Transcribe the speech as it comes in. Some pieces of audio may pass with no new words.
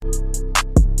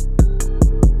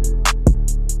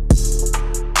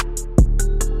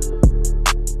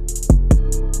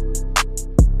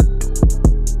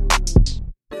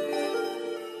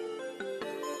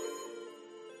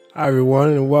Hi, everyone,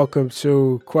 and welcome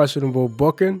to Questionable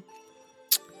Booking.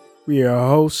 We are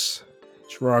hosts,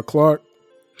 Gerard Clark,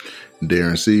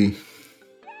 Darren C.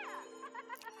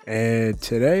 and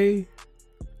today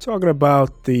talking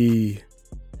about the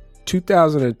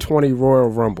 2020 Royal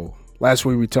Rumble. Last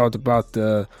week we talked about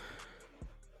the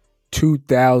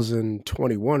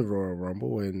 2021 Royal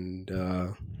Rumble, and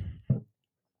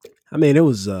it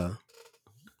was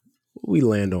we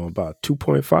land on about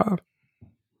 2.5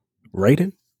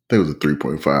 rating. I think it was a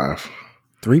 3.5.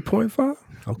 3.5?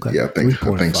 Okay. Yeah, I think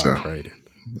so. Rating.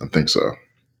 I think so.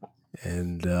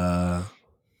 And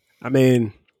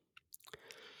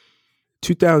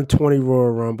 2020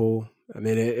 Royal Rumble.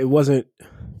 It wasn't.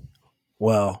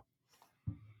 Well,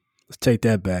 let's take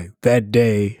that back. That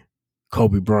day,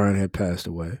 Kobe Bryant had passed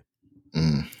away.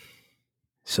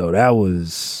 So that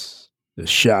was a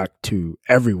shock to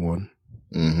everyone,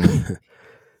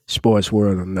 sports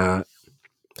world or not.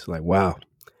 It's like, wow.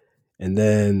 And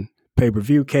then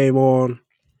pay-per-view came on.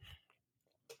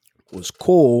 It was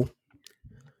cool.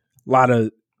 A lot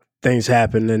of things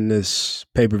happened in this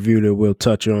pay-per-view that we'll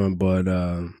touch on, but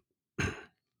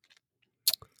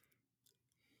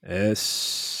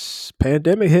as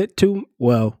pandemic hit too.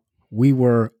 Well, we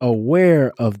were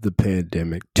aware of the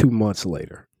pandemic 2 months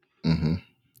later. And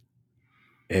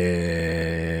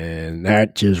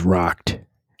that just rocked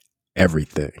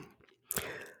everything.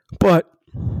 But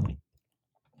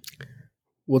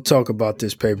we'll talk about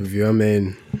this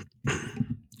pay-per-view.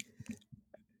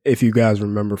 If you guys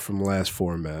remember from last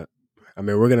format,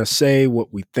 we're going to say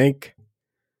what we think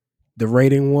the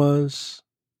rating was,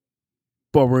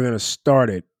 but we're going to start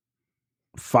at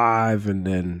 5 and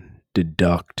then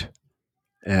deduct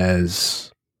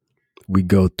as we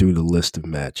go through the list of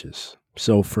matches.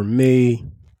 So for me,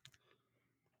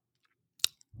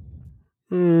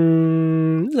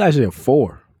 it's actually a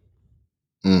 4.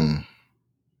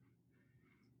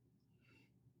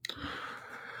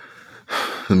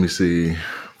 Let me see.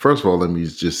 First of all, let me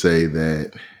just say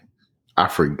that I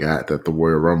forgot that the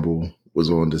Royal Rumble was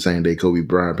on the same day Kobe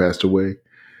Bryant passed away.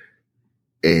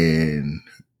 And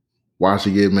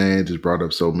watching it, man, just brought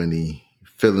up so many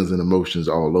feelings and emotions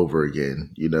all over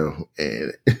again,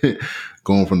 and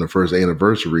going from the first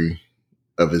anniversary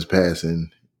of his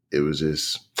passing, it was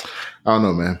just, I don't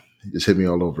know, man, it just hit me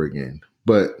all over again,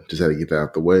 but just had to get that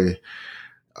out the way.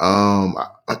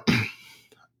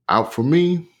 Out for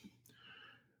me,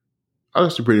 I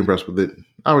was pretty impressed with it.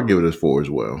 I would give it a 4 as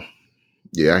well.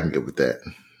 Yeah, I can get with that.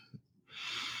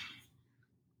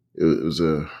 It was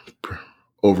a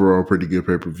overall pretty good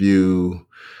pay-per-view.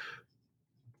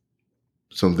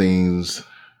 Some things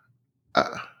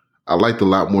I liked a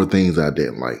lot more things I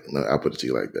didn't like. I'll put it to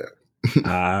you like that.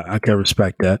 I can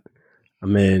respect that.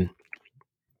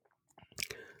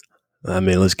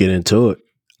 Let's get into it.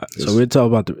 Yes. So we'll talk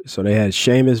about so they had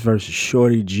Sheamus versus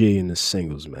Shorty G in the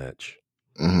singles match.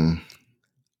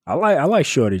 I like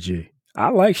Shorty G. I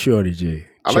like Shorty G.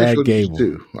 I like Shorty G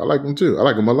too. I like him too. I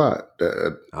like him a lot. I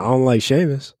don't like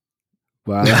Sheamus.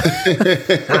 But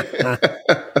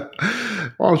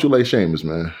why don't you like Sheamus,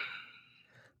 man?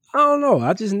 I don't know.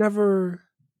 I just never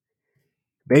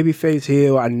babyface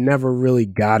heel. I never really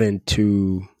got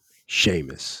into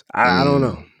Sheamus. I don't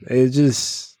know. It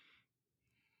just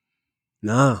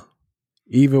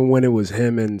Even when it was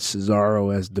him and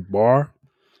Cesaro as the bar,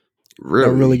 I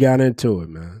really got into it,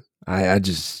 man. I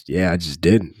just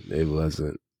didn't. It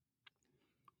wasn't.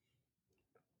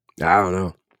 I don't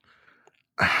know.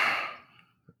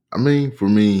 For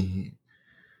me,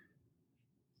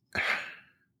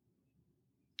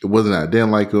 it wasn't. I didn't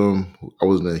like him. I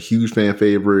wasn't a huge fan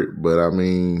favorite, but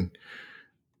I'm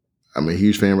a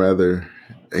huge fan rather.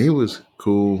 He was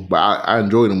cool, but I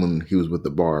enjoyed him when he was with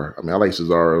the bar. I like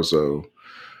Cesaro, so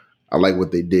I like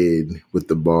what they did with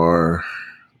the bar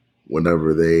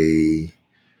whenever they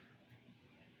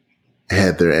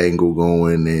had their angle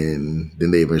going, and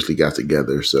then they eventually got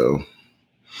together. So,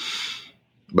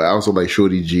 but I also like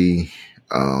Shorty G.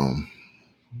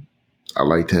 I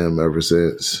liked him ever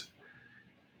since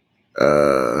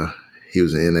he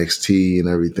was in NXT and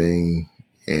everything,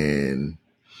 and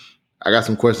I got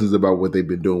some questions about what they've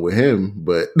been doing with him,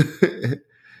 but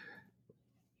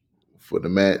for the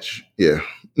match, yeah.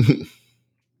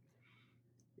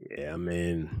 Yeah,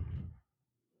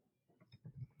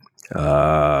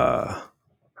 I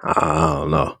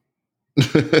don't know.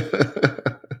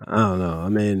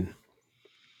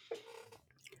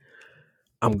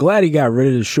 I'm glad he got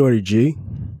rid of the Shorty G.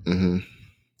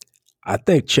 I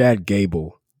think Chad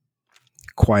Gable,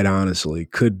 quite honestly,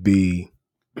 could be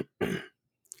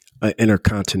an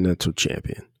intercontinental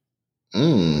champion.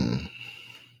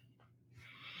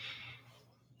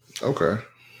 Okay.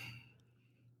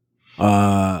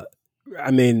 I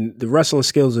mean, the wrestling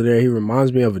skills are there. He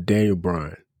reminds me of a Daniel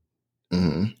Bryan.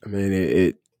 Mm-hmm. I mean,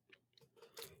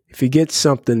 if he gets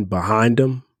something behind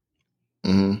him,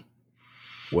 Mm-hmm.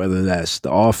 whether that's The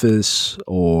Office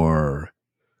or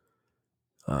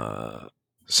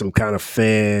some kind of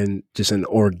fan, just an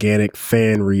organic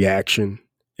fan reaction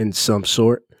in some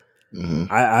sort, Mm-hmm.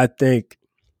 I think,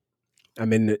 I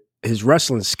mean, his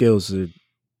wrestling skills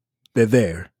they're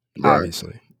there, Right.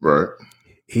 obviously. Right.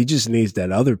 He just needs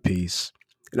that other piece.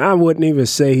 And I wouldn't even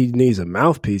say he needs a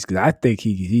mouthpiece because I think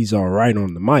he's all right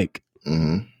on the mic.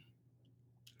 Mm-hmm.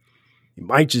 He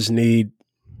might just need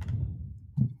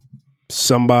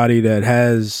somebody that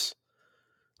has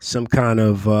some kind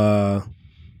of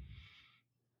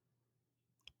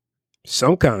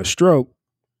stroke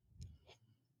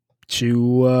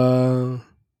to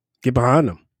get behind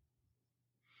him.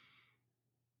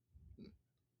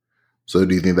 So who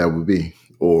do you think that would be?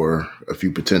 Or a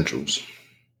few potentials?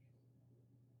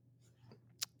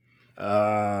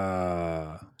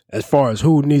 As far as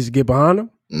who needs to get behind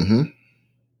him, Mm-hmm.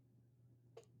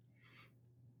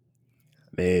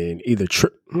 I mean, either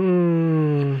I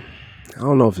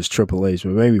don't know if it's Triple H,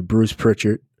 but maybe Bruce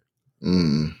Pritchard.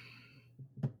 Mm.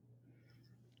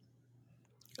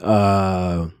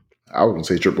 I was gonna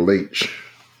say Triple H.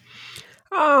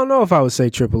 I don't know if I would say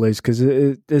Triple H because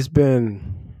it's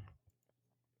been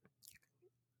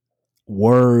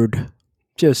word,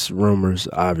 just rumors,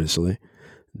 obviously,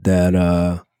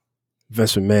 that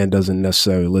Vince McMahon doesn't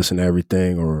necessarily listen to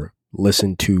everything or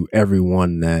listen to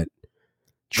everyone that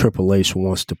Triple H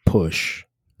wants to push.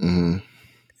 Mm-hmm.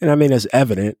 And I mean, that's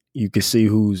evident. You can see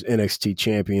who's NXT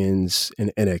champions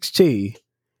in NXT,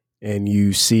 and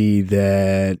you see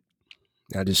that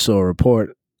I just saw a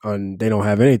report on they don't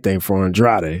have anything for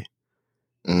Andrade,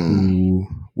 who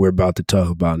we're about to talk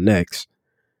about next.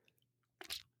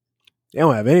 They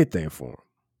don't have anything for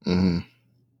him. Mm-hmm.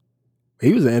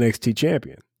 He was an NXT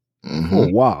champion for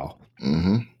a while.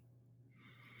 Mm-hmm.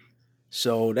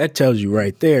 So that tells you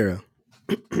right there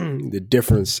the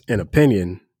difference in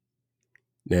opinion.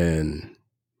 And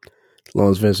as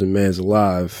long as Vince McMahon's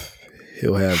alive,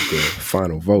 he'll have the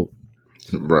final vote.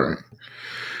 Right.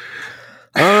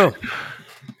 Oh,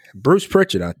 Bruce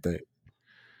Pritchard, I think.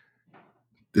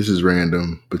 This is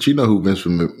random, but you know who Vince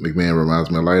McMahon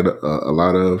reminds me a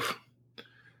lot of?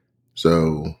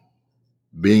 So,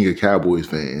 being a Cowboys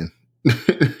fan.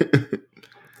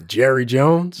 Jerry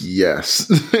Jones? Yes.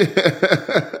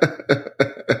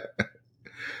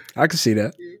 I can see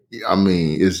that. I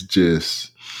mean, it's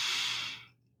just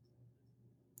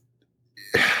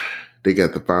they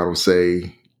got the final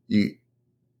say.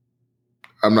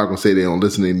 I'm not gonna say they don't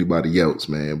listen to anybody else,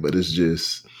 man, but it's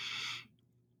just,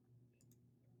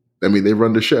 I mean, they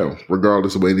run the show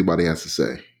regardless of what anybody has to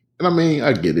say. And I mean,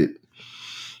 I get it.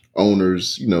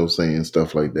 Owners, saying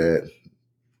stuff like that.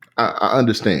 I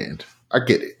understand. I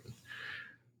get it.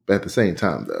 But at the same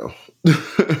time, though.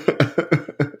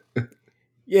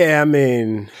 Yeah, I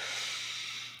mean,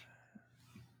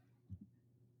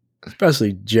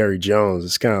 especially Jerry Jones.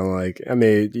 It's kind of like, I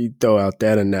mean, you throw out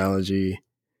that analogy.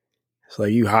 It's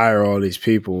like you hire all these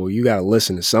people. You got to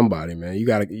listen to somebody, man. You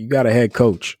got a head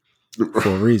coach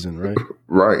for a reason, right?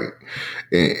 Right.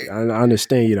 And I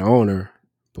understand you're the owner,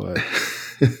 but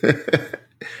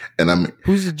and I mean,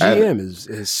 who's the GM? Is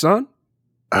his son?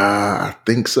 I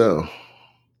think so.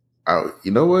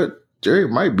 You know what? Jerry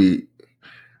might be.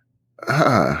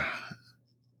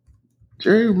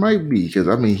 Jerry might be, because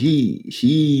I mean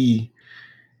he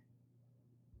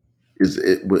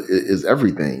is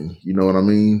everything. You know what I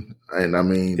mean? And I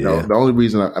mean the only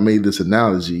reason I made this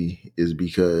analogy is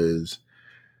because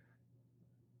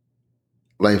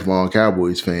lifelong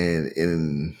Cowboys fan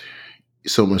and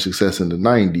so much success in the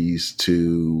 90s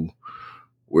to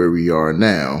where we are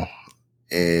now,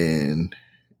 and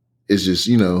it's just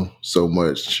so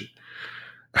much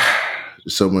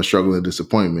struggle and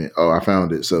disappointment. Oh, I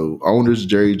found it. So owners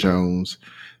Jerry Jones,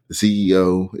 the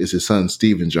CEO is his son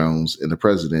Stephen Jones, and the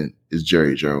president is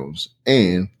Jerry Jones,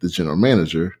 and the general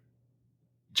manager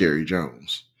Jerry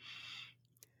Jones.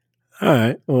 All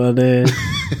right. Well then,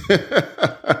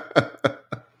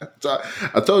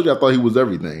 I told you I thought he was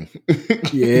everything.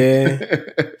 Yeah,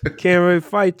 can't really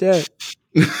fight that.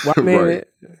 Well, I mean, right.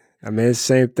 I mean, it's the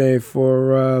same thing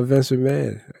for Vince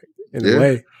McMahon in a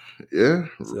way. Yeah.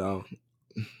 So,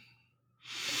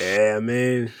 yeah, I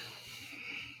mean,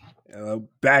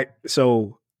 back.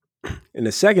 So, in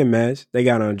the second match, they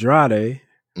got Andrade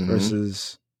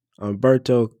versus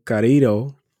Humberto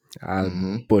Carrillo.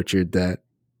 I butchered that.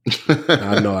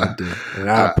 I know I did,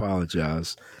 and I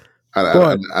apologize.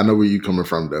 But I know where you're coming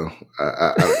from, though.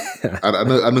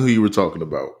 I know who you were talking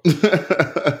about.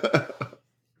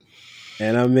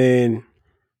 and I mean,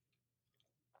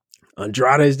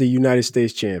 Andrade is the United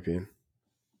States champion.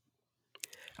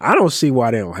 I don't see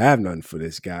why they don't have nothing for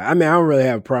this guy. I mean, I don't really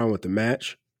have a problem with the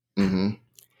match. Mm-hmm.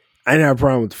 I didn't have a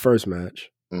problem with the first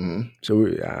match. Mm-hmm. So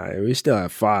we still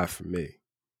have 5 for me.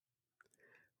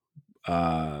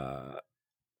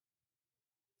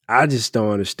 I just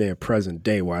don't understand present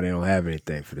day why they don't have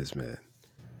anything for this man,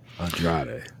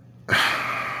 Andrade.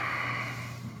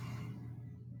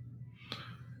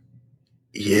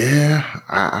 Yeah,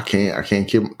 I can't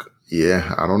keep.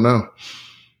 Yeah, I don't know.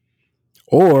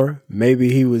 Or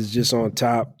maybe he was just on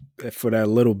top for that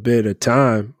little bit of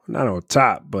time. Not on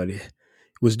top, but he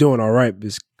was doing all right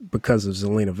because of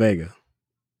Zelina Vega.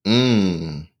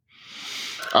 I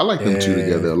like them two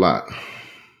together a lot.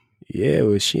 Yeah,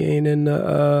 well, she ain't in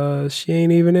the. She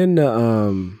ain't even in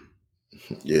the.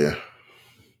 Yeah,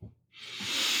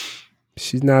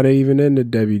 she's not even in the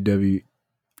WWE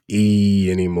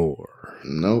anymore.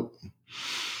 Nope.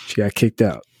 She got kicked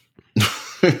out.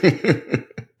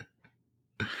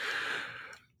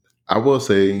 I will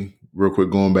say real quick,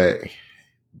 going back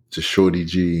to Shorty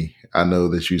G, I know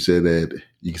that you said that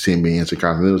you can see him being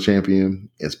Intercontinental Champion.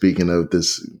 And speaking of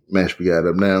this match we got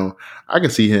up now, I can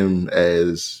see him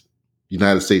as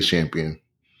United States Champion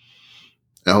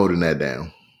and holding that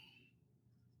down.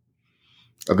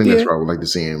 I think that's where I would like to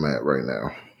see him at right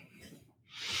now.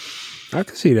 I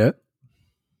can see that.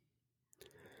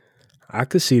 I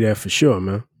could see that for sure,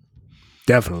 man.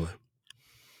 Definitely.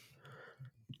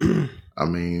 I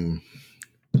mean,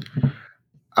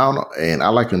 I don't know. And I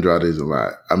like Andrade a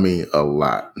lot. I mean, a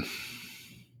lot.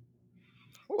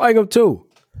 I like him too.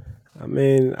 I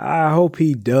mean, I hope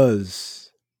he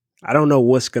does. I don't know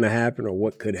what's going to happen or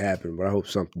what could happen, but I hope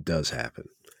something does happen.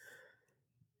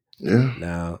 Yeah.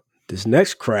 Now, this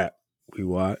next crap we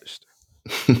watched,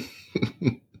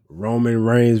 Roman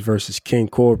Reigns versus King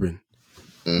Corbin.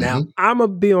 Mm-hmm. Now, I'm going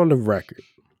to be on the record.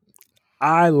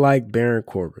 I like Baron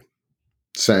Corbin.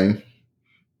 Same.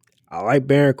 I like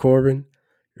Baron Corbin.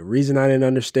 The reason I didn't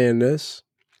understand this,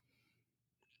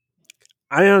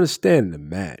 I didn't understand the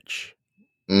match.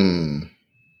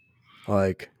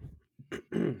 Like,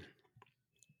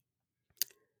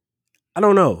 I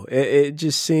don't know. It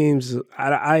just seems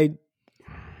I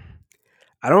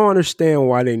don't understand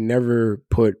why they never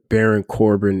put Baron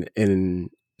Corbin in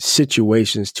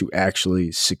situations to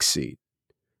actually succeed.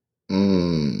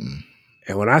 And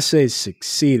when I say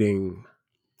succeeding,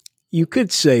 you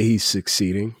could say he's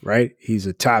succeeding, right? He's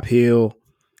a top heel.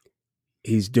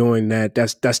 He's doing that.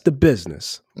 That's the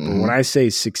business. But when I say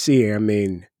succeeding, I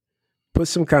mean put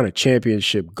some kind of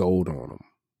championship gold on him.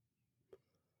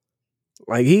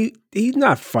 Like he's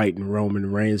not fighting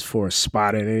Roman Reigns for a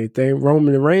spot at anything.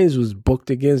 Roman Reigns was booked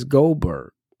against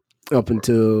Goldberg up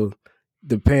until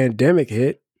the pandemic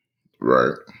hit.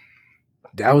 Right.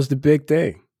 That was the big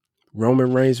thing.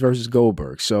 Roman Reigns versus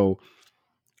Goldberg. So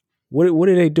what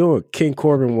are they doing? King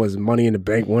Corbin was Money in the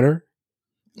Bank winner.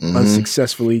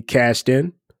 Unsuccessfully cashed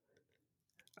in.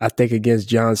 I think against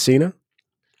John Cena.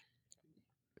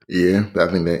 Yeah, I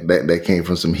think that came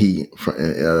from some heat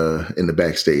in the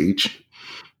backstage.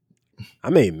 I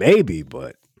mean, maybe,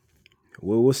 but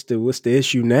what's the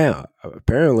issue now?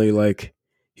 Apparently, like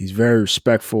he's very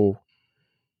respectful.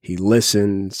 He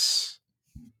listens.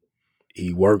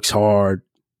 He works hard.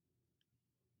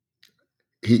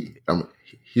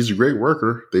 He's a great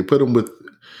worker. They put him with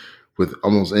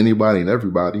almost anybody and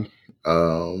everybody.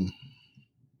 I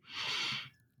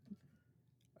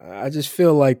just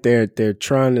feel like they're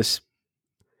trying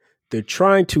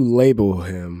to label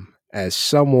him as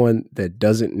someone that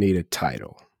doesn't need a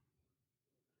title.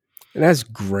 And that's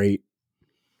great.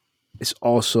 It's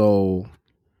also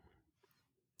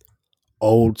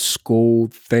old school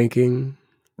thinking.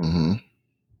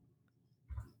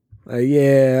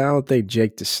 Yeah, I don't think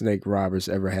Jake the Snake Roberts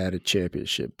ever had a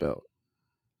championship belt.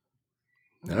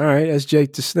 All right, that's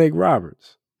Jake the Snake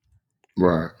Roberts.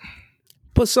 Right.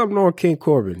 Put something on King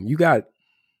Corbin. You got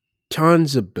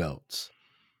tons of belts.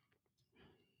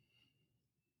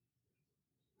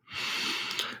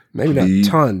 Maybe not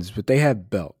tons, but they have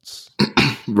belts.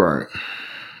 Right.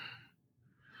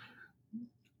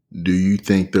 Do you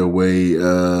think the way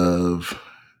of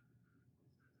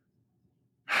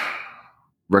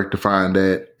rectifying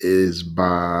that is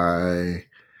by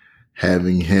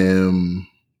having him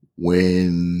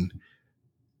win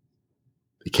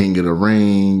the King of the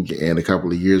Ring, and a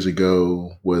couple of years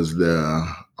ago was the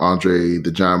Andre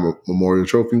the Giant Memorial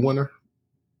Trophy winner?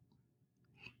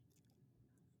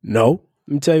 No.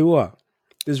 Let me tell you what.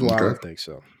 This is why I don't think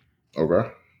so. Okay.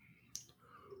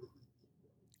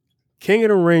 King of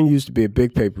the Ring used to be a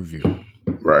big pay-per-view.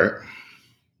 Right.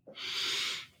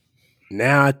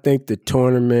 Now I think the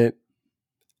tournament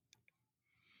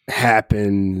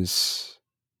happens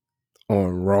on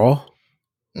Raw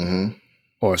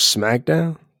or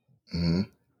SmackDown.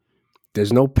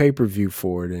 There's no pay-per-view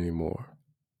for it anymore.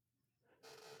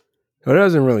 So it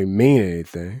doesn't really mean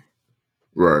anything.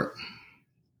 Right.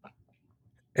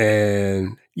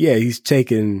 And yeah, he's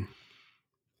taken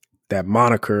that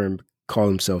moniker and called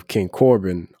himself King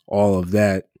Corbin, all of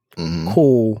that.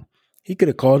 Cool. He could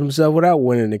have called himself without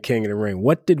winning the King of the Ring.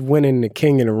 What did winning the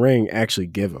King of the Ring actually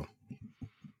give him?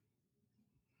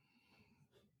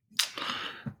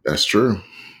 That's true.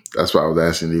 That's why I was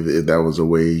asking if that was a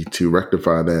way to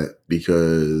rectify that,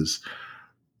 because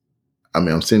I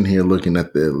mean, I'm sitting here looking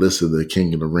at the list of the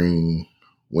King of the Ring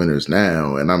winners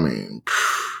now, and I mean,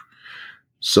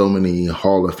 so many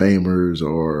Hall of Famers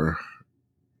or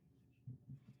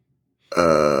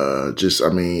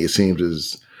it seems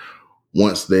as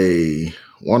once they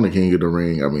won the King of the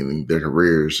Ring, I mean, their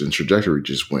careers and trajectory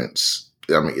just went,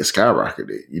 it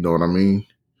skyrocketed. You know what I mean?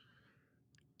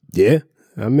 Yeah.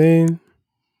 I mean,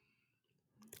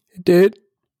 it did.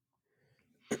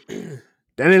 That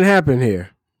didn't happen here.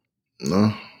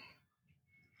 No.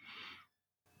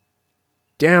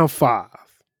 Down 5.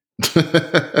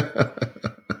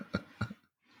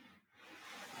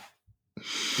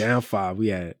 Down 5. We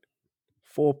had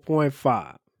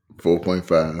 4.5.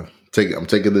 4.5. I'm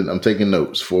taking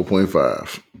notes.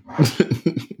 4.5.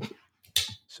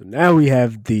 So now we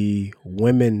have the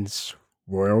Women's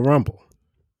Royal Rumble.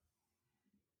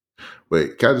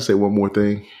 Wait, can I just say one more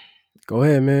thing? Go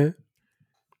ahead, man.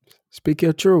 Speak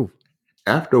your truth.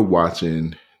 After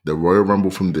watching the Royal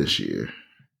Rumble from this year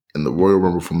and the Royal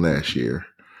Rumble from last year,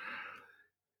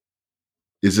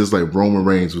 it's just like Roman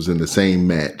Reigns was in the same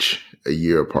match a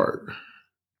year apart.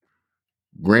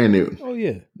 Granted,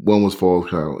 one was Fall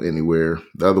Count Anywhere,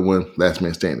 the other one Last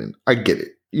Man Standing. I get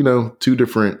it. You know, two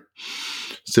different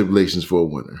stipulations for a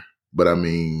winner. But I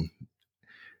mean,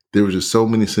 there were just so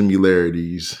many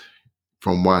similarities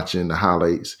from watching the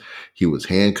highlights. He was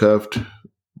handcuffed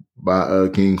by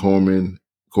King Corbin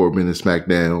in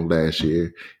SmackDown last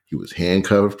year. He was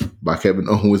handcuffed by Kevin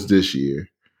Owens this year.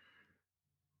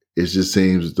 It just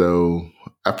seems as though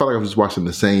I felt like I was watching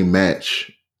the same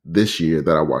match this year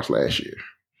that I watched last year.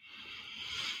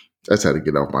 That's how to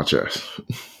get off my chest.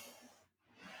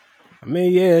 I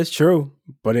mean, yeah, it's true.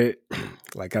 But it,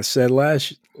 like I said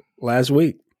last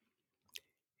week,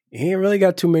 he ain't really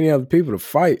got too many other people to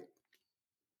fight.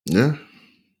 Yeah.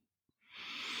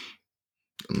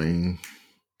 I mean,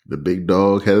 the big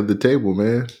dog head of the table,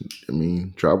 man. I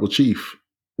mean, Tribal Chief.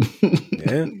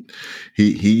 Yeah.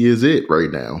 He is it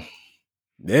right now.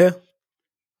 Yeah.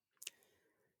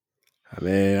 I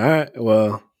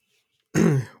mean,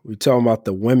 we talking about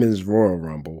the Women's Royal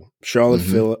Rumble.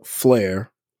 Charlotte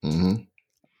Flair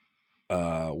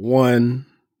won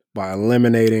by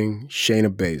eliminating Shayna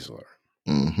Baszler.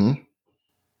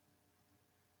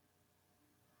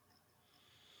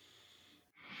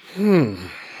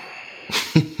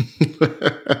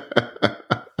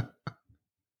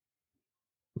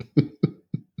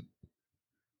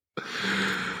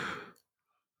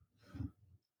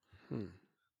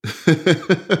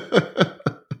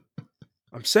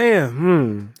 I'm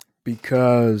saying,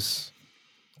 because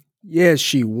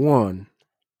she won.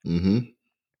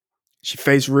 She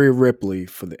faced Rhea Ripley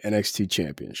for the NXT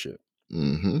Championship.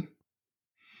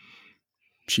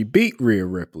 She beat Rhea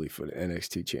Ripley for the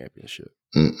NXT Championship.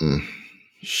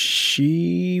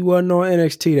 She wasn't on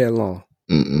NXT that long.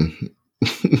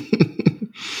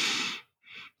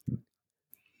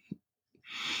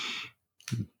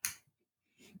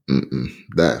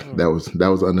 That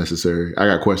was unnecessary. I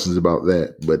got questions about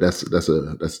that, but that's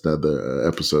another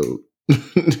episode.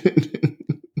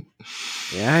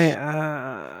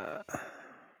 Yeah.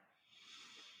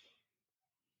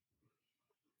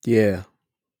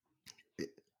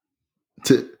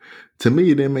 To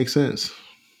me, it didn't make sense.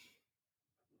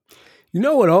 You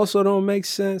know what also don't make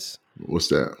sense? What's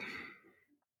that?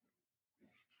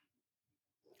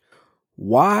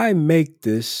 Why make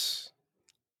this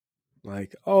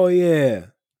like,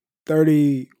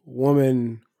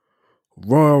 30-woman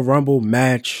Royal Rumble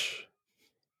match?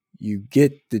 You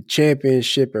get the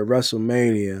championship at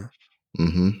WrestleMania.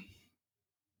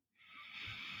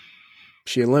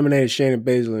 She eliminated Shayna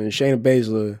Baszler, and Shayna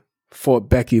Baszler fought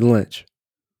Becky Lynch.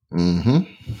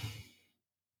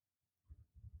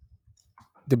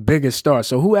 The biggest star.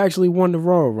 So who actually won the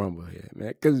Royal Rumble here, man?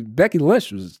 Because Becky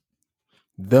Lynch was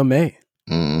the man.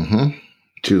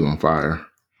 She was on fire.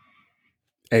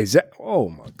 Exactly. Oh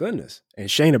my goodness. And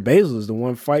Shayna Baszler is the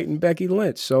one fighting Becky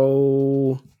Lynch.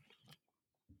 So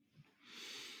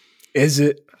is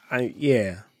it?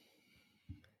 Yeah.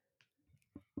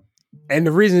 And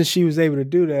the reason she was able to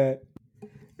do that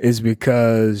is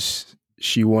because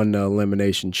she won the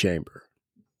Elimination Chamber.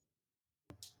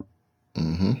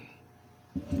 Mm-hmm.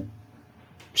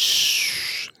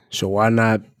 So why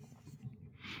not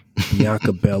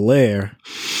Bianca Belair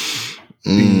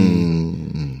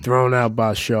be thrown out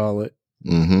by Charlotte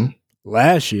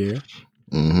last year,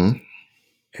 and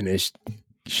then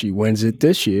she wins it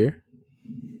this year?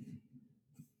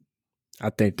 I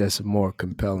think that's a more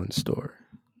compelling story.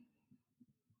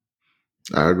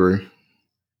 I agree.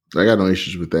 I got no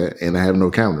issues with that, and I have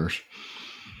no counters.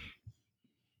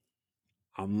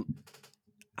 I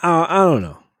don't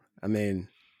know. I mean,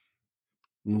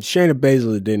 Shayna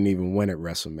Baszler didn't even win at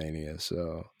WrestleMania,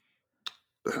 so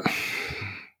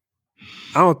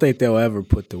I don't think they'll ever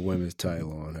put the women's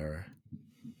title on her.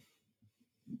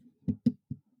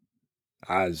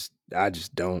 I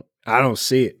just don't. I don't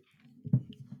see it.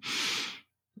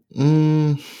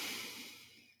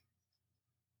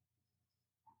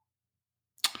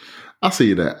 I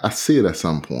see that. I see it at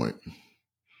some point.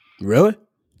 Really?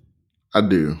 I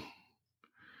do.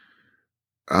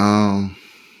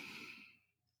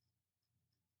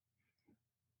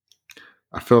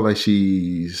 I feel like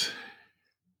she's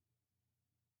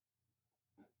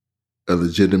a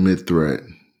legitimate threat,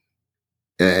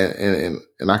 and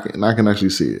I can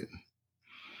actually see it.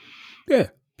 Yeah,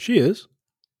 she is.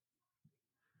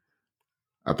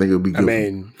 I think it'll be good.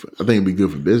 I think it'll be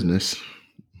good for business.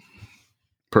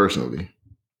 Personally,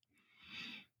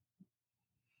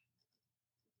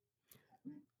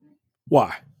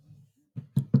 why?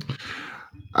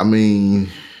 I mean,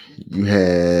 you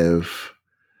have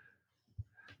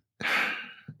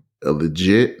a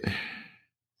legit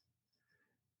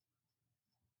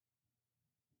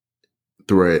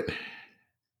threat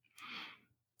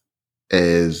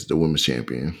as the women's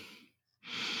champion.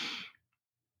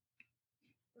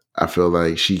 I feel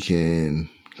like she can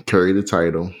carry the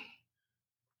title.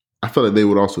 I feel like they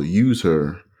would also use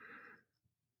her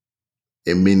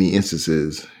in many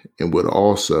instances and would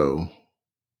also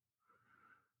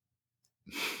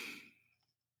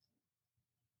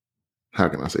how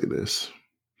can I say this?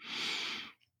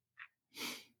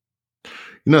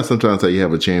 You know, sometimes how you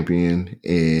have a champion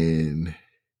and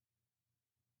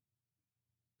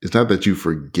it's not that you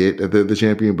forget that they're the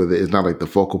champion, but it's not like the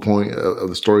focal point of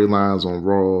the storylines on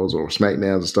Raws or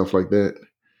SmackDowns and stuff like that.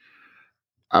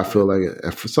 I feel like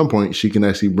at some point she can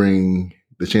actually bring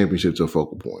the championship to a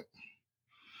focal point.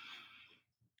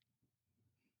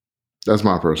 That's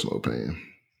my personal opinion.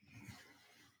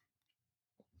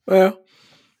 Well,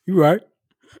 you're right.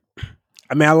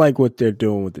 I mean, I like what they're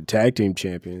doing with the tag team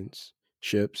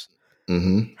championships.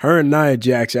 Mm-hmm. Her and Nia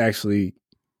Jax actually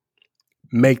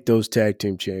make those tag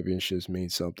team championships mean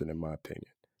something, in my opinion.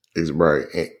 Is right,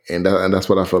 and that's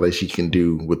what I feel like she can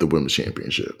do with the women's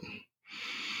championship.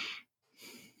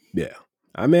 Yeah,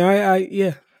 I mean, I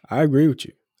agree with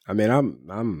you. I mean,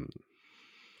 I'm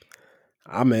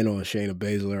in on Shayna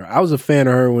Baszler. I was a fan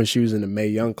of her when she was in the Mae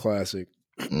Young Classic.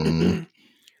 Mm-hmm.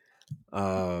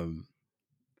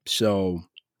 So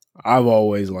I've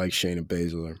always liked Shayna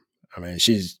Baszler. I mean,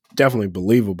 she's definitely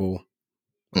believable.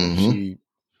 Mm-hmm.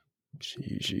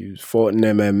 She fought in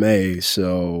MMA,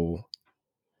 so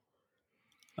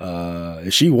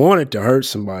if she wanted to hurt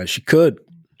somebody, she could.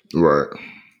 Right.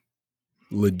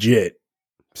 Legit.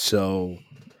 So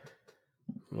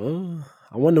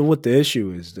I wonder what the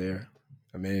issue is there.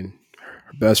 I mean,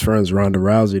 her best friend's Ronda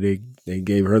Rousey. They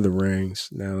gave her the rings.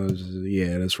 Now,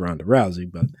 that's Ronda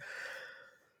Rousey. But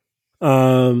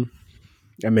I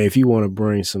mean, if you want to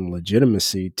bring some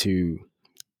legitimacy to,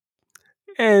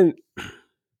 and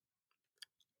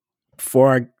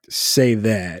before I say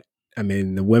that, I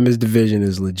mean, the women's division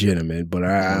is legitimate, but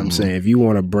I'm saying if you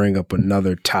want to bring up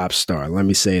another top star, let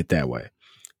me say it that way.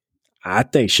 I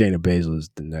think Shayna Baszler is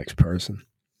the next person.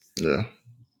 Yeah.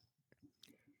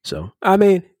 So, I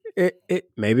mean,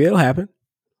 it maybe it'll happen.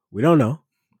 We don't know.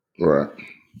 Right.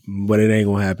 But it ain't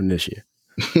going to happen this year.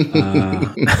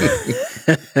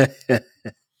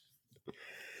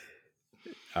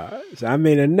 So, I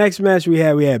mean, the next match we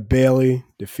had Bayley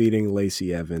defeating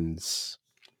Lacey Evans.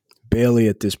 Bayley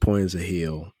at this point is a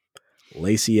heel.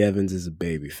 Lacey Evans is a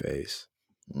babyface.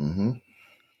 Mm-hmm.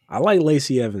 I like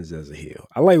Lacey Evans as a heel.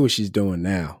 I like what she's doing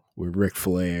now with Ric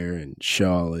Flair and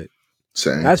Charlotte.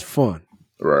 Same. That's fun.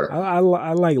 Right. I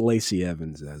like Lacey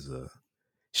Evans as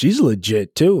she's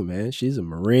legit too, man. She's a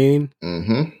Marine.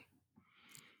 Mm-hmm.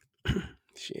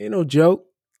 She ain't no joke.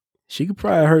 She could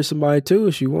probably hurt somebody too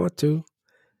if she want to.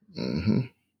 Mm-hmm.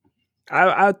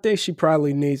 I think she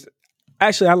probably needs.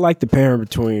 Actually, I like the pairing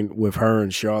with her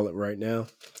and Charlotte right now.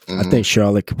 I think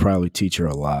Charlotte could probably teach her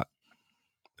a lot.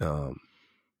 Because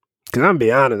I'm gonna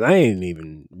be honest, I ain't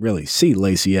even really see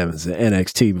Lacey Evans in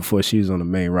NXT before she was on the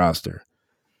main roster.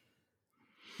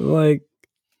 Like,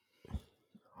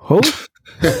 who?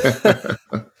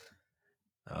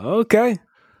 Okay.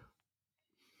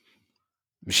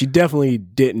 She definitely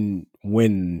didn't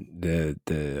win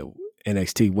the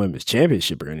NXT Women's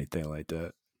Championship or anything like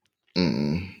that.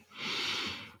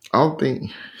 I don't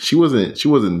think she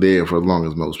wasn't there for as long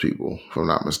as most people, if I'm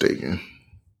not mistaken.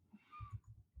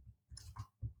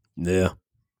 Yeah.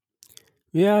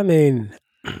 Yeah, I mean,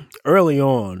 early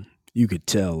on, you could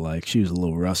tell like she was a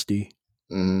little rusty.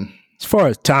 Mm-hmm. As far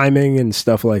as timing and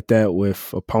stuff like that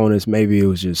with opponents, maybe it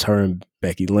was just her and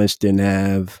Becky Lynch didn't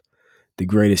have the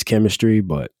greatest chemistry,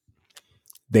 but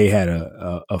they had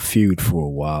a feud for a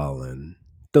while, and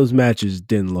those matches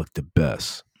didn't look the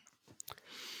best.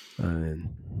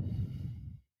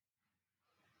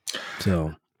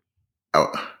 So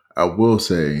I will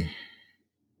say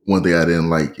one thing I didn't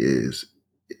like is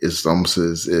it's almost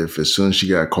as if as soon as she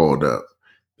got called up,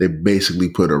 they basically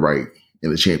put her right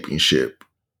in the championship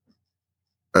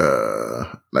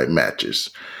like matches.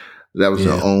 That was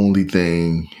the only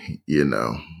thing,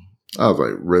 I was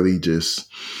like, really just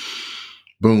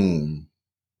boom,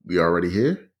 we already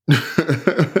here?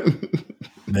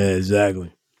 yeah,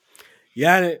 exactly.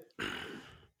 Yeah,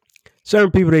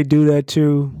 certain people they do that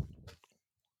too.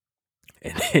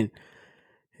 And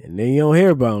then you don't hear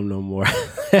about them no more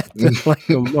after like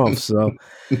a month. So,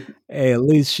 hey, at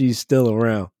least she's still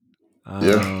around.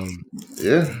 Yeah.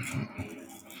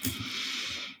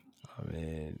 I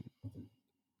mean,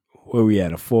 where we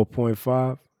at, a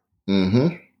 4.5?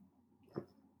 Mm-hmm.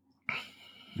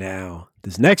 Now,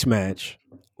 this next match,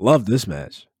 love this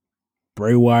match.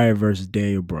 Bray Wyatt versus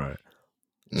Daniel Bryan.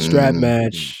 Strap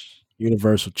match,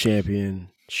 Universal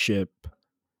Championship.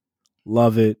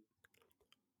 Love it.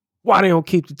 Why they don't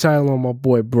keep the title on my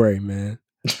boy Bray, man?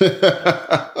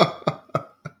 I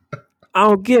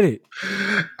don't get it.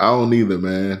 I don't either,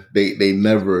 man. They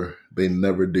never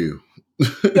do.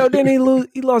 Yo, then he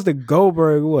lost to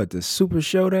Goldberg, what, the Super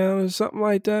Showdown or something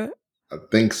like that? I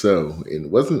think so.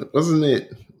 And wasn't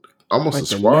it almost like a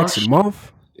squash? Next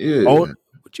month? Yeah. Oh,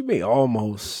 what you mean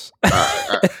almost?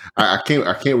 I can't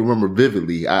remember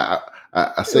vividly. I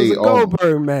say it was a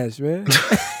Goldberg match, man.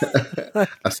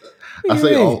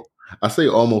 I say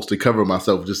almost to cover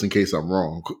myself just in case I'm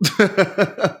wrong.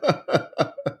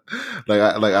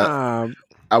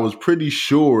 I was pretty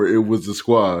sure it was a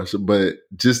squash, but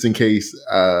just in case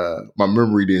my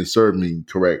memory didn't serve me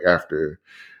correct after,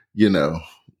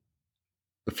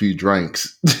 a few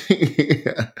drinks,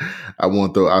 I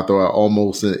throw out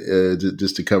almost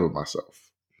just to cover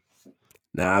myself.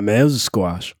 Nah, man, it was a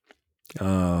squash.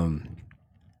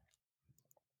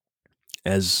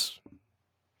 As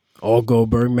all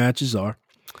Goldberg matches are.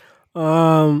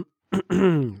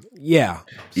 Yeah.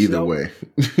 Either way.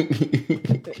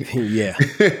 Yeah.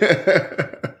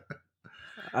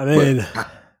 I mean,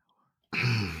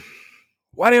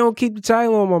 why they don't keep the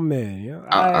title on my man?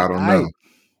 I don't know.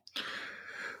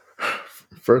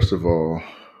 First of all,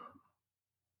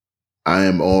 I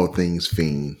am all things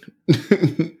Fiend.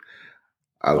 I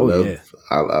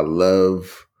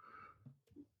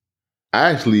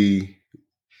actually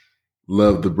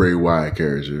love the Bray Wyatt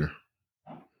character.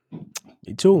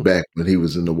 Me too. Back when he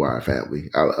was in the Wyatt family.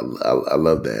 I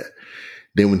love that.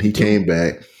 Then when he came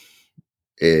back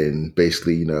and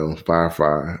basically,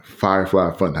 Firefly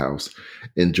Funhouse,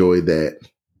 enjoyed that.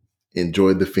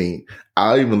 Enjoyed the Fiend.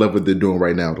 I even love what they're doing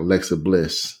right now with Alexa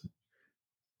Bliss.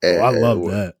 I love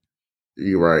that.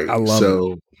 You're right. I love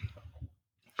it.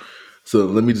 So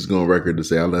let me just go on record to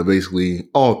say I love basically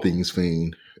all things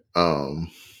Fiend.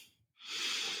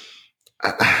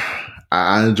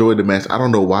 I enjoyed the match. I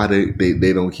don't know why they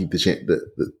don't keep the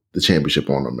championship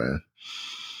on them, man.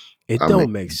 It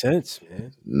don't make sense,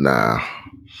 man. Nah.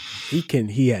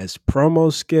 He has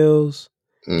promo skills.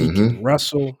 Mm-hmm. He can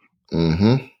wrestle.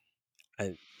 Mm-hmm.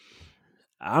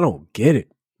 I don't get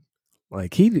it.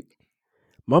 Like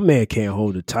my man can't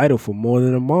hold the title for more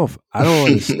than a month. I don't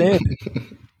understand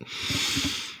it.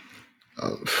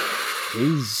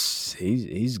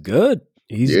 He's good.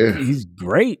 He's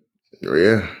great.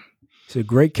 Yeah. He's a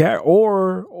great character.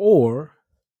 Or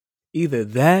either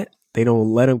that, they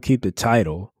don't let him keep the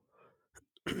title,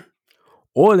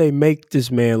 or they make this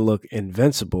man look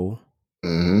invincible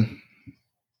to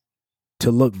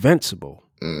look vincible.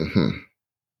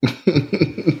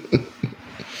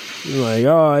 Like,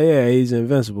 oh yeah, he's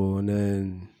invincible, and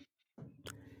then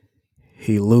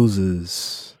he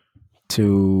loses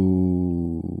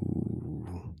to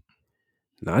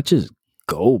not just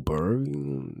Goldberg,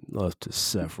 he lost to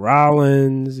Seth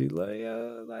Rollins. He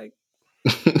like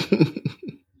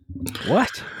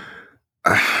what?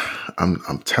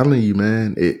 I'm telling you,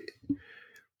 man.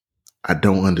 I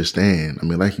don't understand. I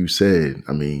mean, like you said,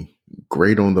 I mean,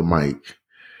 great on the mic,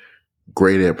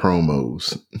 great at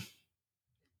promos,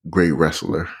 great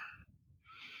wrestler.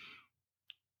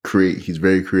 He's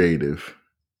very creative,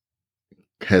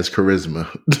 has charisma.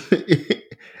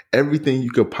 Everything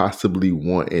you could possibly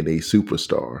want in a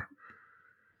superstar.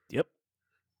 Yep.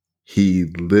 He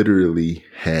literally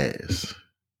has.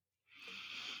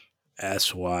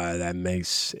 That's why that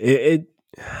makes it.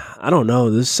 I don't know.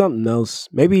 There's something else.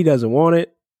 Maybe he doesn't want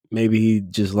it. Maybe he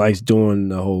just likes doing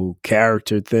the whole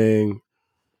character thing.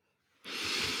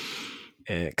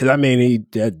 And because I mean,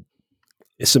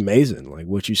 it's amazing. Like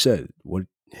what you said, what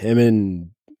him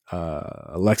and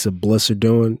Alexa Bliss are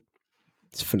doing,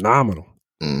 it's phenomenal.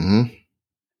 Mm-hmm.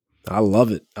 I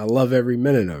love it. I love every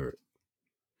minute of it.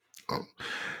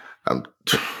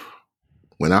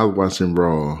 When I was watching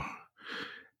Raw,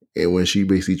 and when she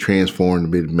basically transformed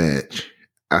mid-match,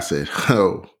 I said,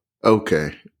 "Oh,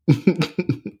 okay,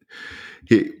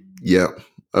 yep,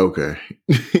 okay."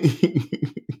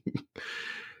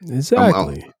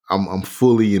 Exactly. I'm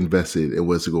fully invested in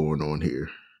what's going on here.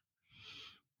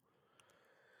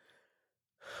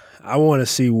 I want to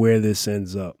see where this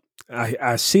ends up.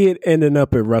 I see it ending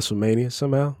up at WrestleMania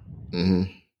somehow. Mm-hmm.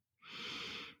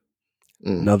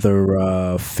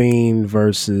 Another Fiend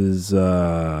versus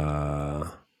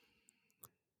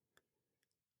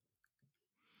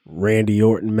Randy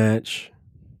Orton match.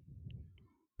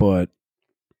 But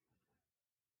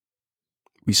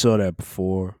we saw that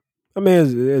before. I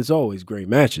mean, it's always great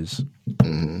matches.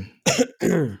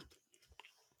 Mm-hmm.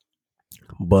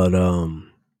 But I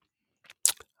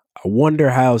wonder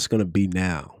how it's gonna be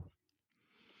now.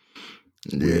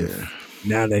 Yeah.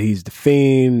 Now that he's the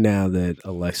Fiend, now that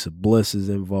Alexa Bliss is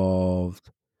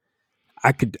involved,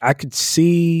 I could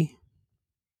see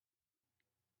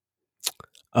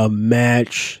a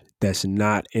match that's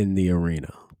not in the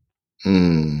arena.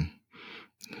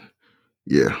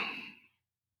 Yeah.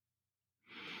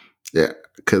 Yeah,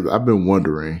 because I've been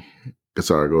wondering.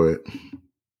 Sorry, go ahead.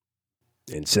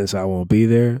 And since I won't be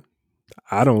there,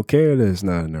 I don't care that it's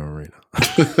not in the arena.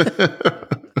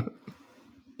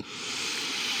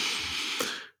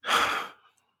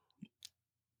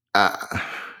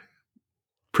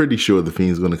 Pretty sure the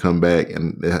Fiend's going to come back,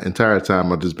 and the entire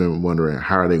time I've just been wondering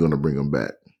how are they going to bring him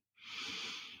back.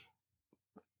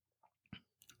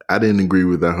 I didn't agree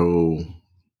with that whole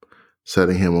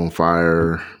setting him on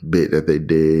fire bit that they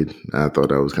did. I thought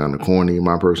that was kind of corny, in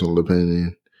my personal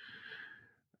opinion.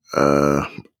 I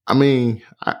mean,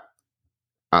 I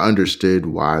understood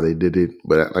why they did it,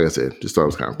 but like I said, just thought it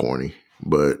was kind of corny.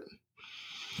 But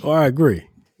I agree.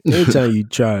 Anytime you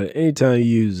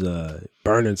use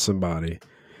burning somebody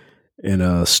in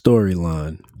a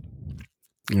storyline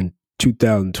in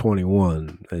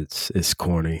 2021, it's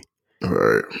corny.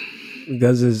 Right.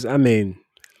 Because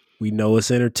we know it's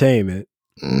entertainment.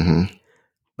 Mm-hmm.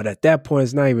 But at that point,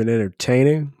 it's not even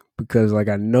entertaining because, like,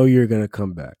 I know you're going to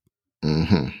come back.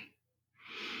 Mm-hmm.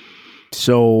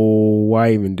 So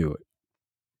why even do it?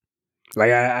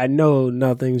 Like, I know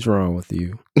nothing's wrong with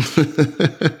you.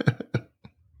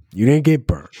 You didn't get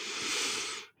burned.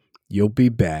 You'll be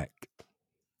back.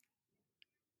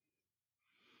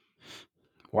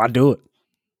 Why do it?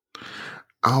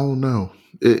 I don't know.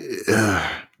 It's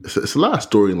a lot of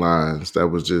storylines that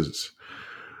was just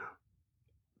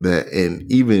that, and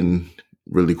even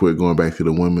really quick going back to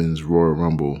the women's Royal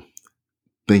Rumble,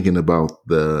 thinking about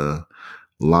the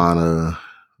Lana,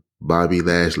 Bobby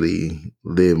Lashley,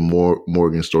 Liv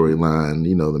Morgan storyline,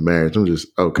 the marriage. I'm just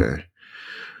okay.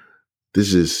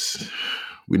 This is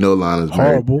we know Lana's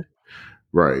horrible,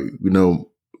 married, right? We know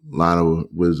Lana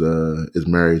is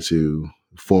married to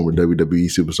former WWE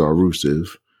superstar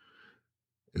Rusev,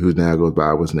 who now goes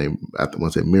by what's name? I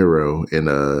want to say Miro in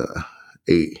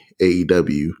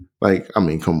AEW. Like, I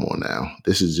mean, come on now.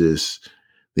 This is just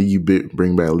then you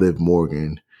bring back Liv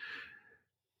Morgan.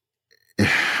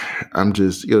 I'm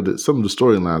just some of the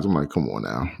storylines. I'm like, come on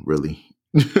now, really.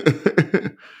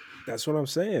 That's what I'm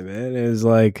saying, man. It's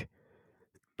like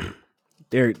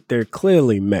they're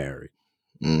clearly married.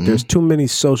 Mm-hmm. There's too many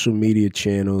social media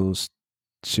channels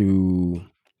to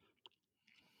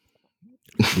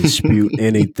dispute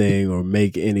anything or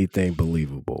make anything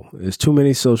believable. There's too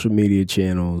many social media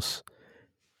channels.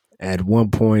 At one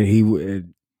point,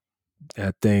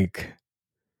 I think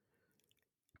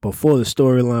before the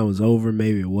storyline was over,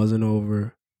 maybe it wasn't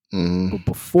over. Mm-hmm. But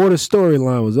before the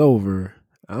storyline was over,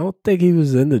 I don't think he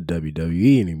was in the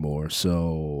WWE anymore.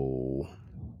 So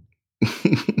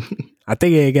I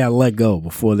think he got let go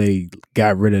before they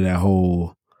got rid of that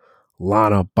whole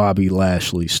Lana Bobby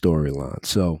Lashley storyline.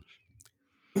 So,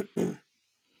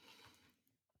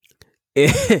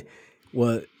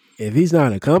 well, if he's not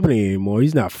in a company anymore,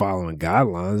 he's not following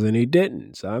guidelines, and he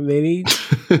didn't. So, I mean, he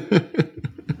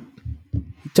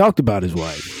talked about his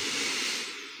wife.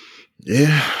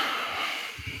 Yeah.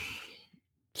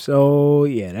 So,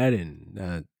 yeah, that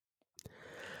didn't.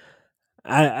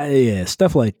 Yeah,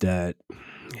 stuff like that.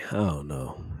 I don't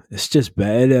know. It's just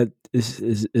bad.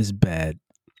 It's bad.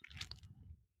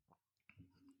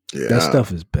 Yeah. That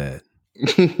stuff is bad.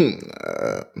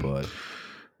 But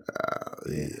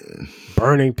yeah.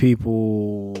 Burning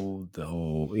people,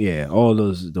 all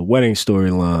those the wedding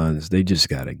storylines, they just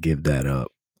gotta give that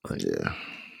up. Like, yeah.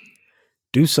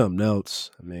 Do something else.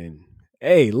 I mean,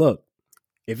 hey, look,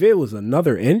 if it was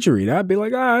another injury, I'd be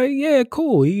like, all right, yeah,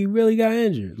 cool. He really got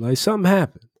injured. Like something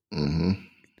happened. Mm-hmm.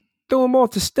 Throw him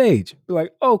off the stage. Be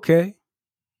like, okay.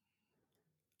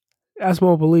 That's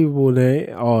more believable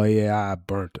than, oh yeah, I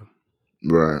burnt him.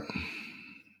 Right.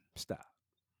 Stop.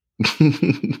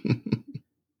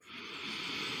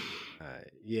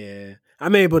 Yeah. I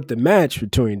mean, but the match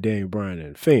between Daniel Bryan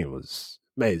and Fiend was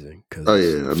amazing. Oh,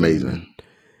 yeah, amazing.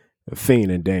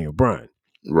 Fiend and Daniel Bryan.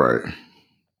 Right.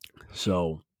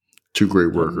 So. Two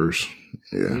great workers.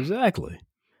 Yeah. Exactly.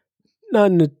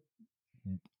 Nothing to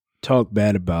talk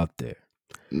bad about there.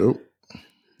 Nope.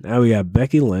 Now we got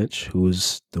Becky Lynch, who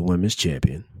is the women's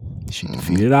champion. She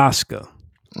defeated Asuka,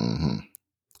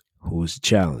 who was the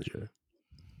challenger.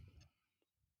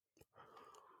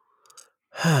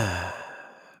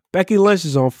 Becky Lynch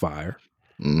is on fire.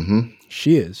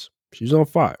 She is. She's on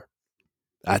fire.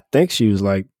 I think she was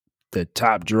like the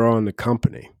top draw in the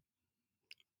company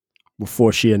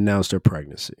before she announced her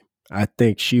pregnancy. I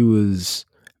think she was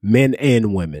men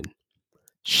and women.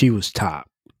 She was top.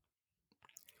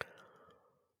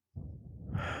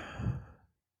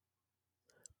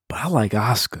 But I like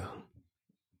Asuka.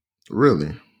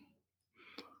 Really?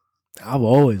 I've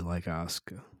always liked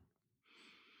Asuka.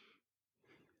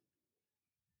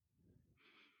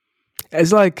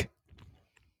 It's like,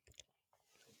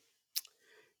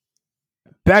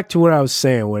 back to what I was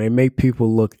saying, when they make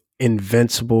people look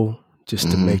invincible just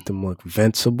to make them look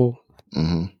vincible.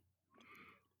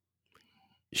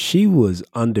 She was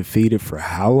undefeated for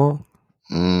how long?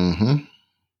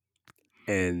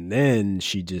 And then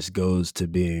she just goes to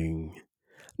being, I'm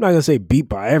not going to say beat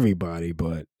by everybody,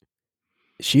 but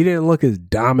she didn't look as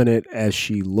dominant as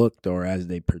she looked or as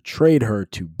they portrayed her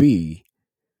to be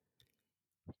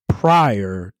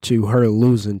prior to her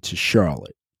losing to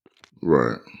Charlotte.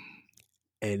 Right.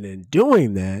 And in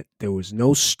doing that, there was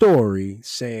no story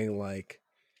saying like,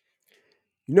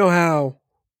 you know how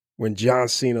when John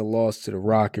Cena lost to The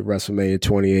Rock at WrestleMania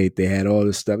 28, they had all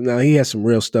this stuff. Now, he has some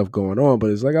real stuff going on,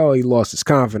 but it's like, oh, he lost his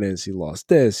confidence. He lost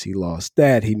this. He lost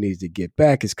that. He needs to get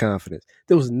back his confidence.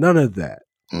 There was none of that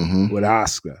with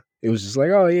Asuka. It was just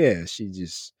like, oh, yeah, she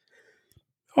just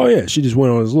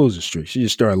went on his losing streak. She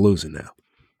just started losing now.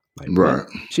 Like, right.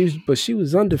 But she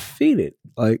was undefeated.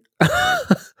 Like,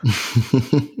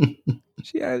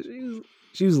 she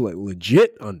was like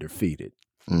legit undefeated.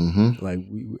 Like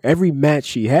every match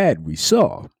she had, we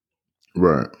saw.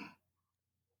 Right.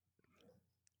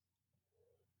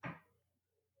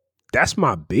 That's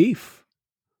my beef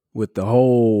with the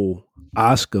whole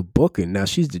Asuka booking. Now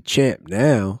she's the champ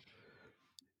now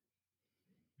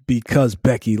because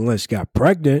Becky Lynch got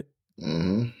pregnant.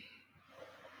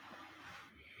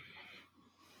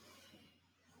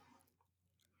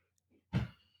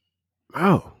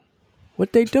 Oh,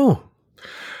 what they doing?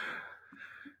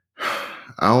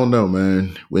 I don't know,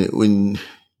 man. When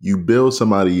you build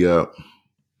somebody up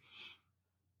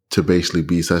to basically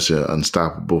be such an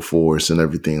unstoppable force and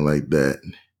everything like that,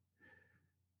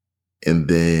 and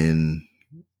then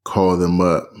call them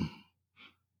up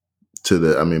to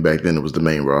back then it was the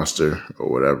main roster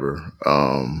or whatever,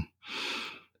 and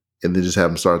then just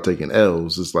have them start taking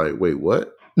L's. It's like, wait,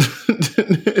 what?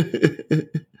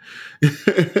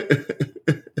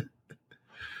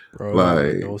 Bro, that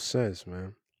makes no sense,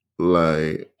 man.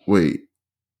 Like, wait,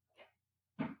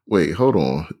 hold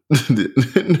on.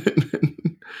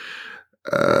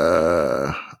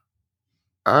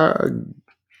 I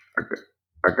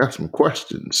got some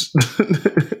questions.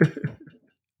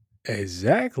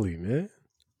 Exactly, man.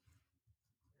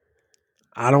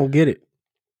 I don't get it.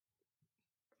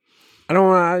 I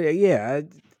don't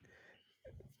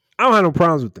have no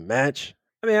problems with the match.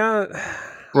 I mean, I'm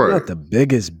not the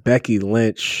biggest Becky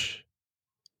Lynch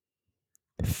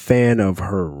fan of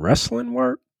her wrestling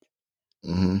work.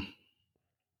 Mm-hmm.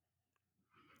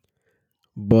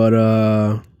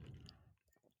 But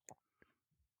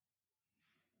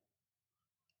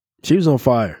she was on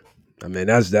fire. I mean,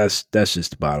 that's just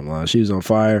the bottom line. She was on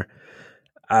fire.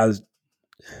 I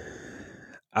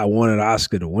wanted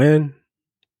Oscar to win.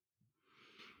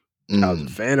 I was a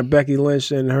fan of Becky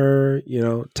Lynch and her,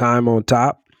 time on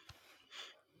top.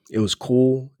 It was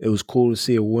cool. It was cool to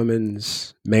see a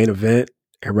women's main event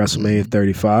at WrestleMania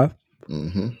 35.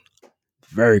 Mm-hmm.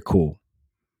 Very cool.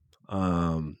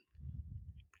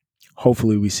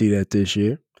 Hopefully we see that this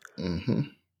year. Mm-hmm.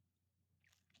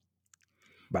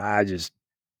 But I just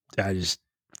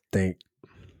think,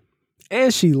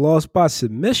 and she lost by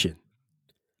submission.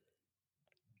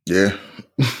 Yeah.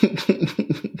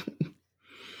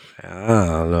 I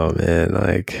don't know, man.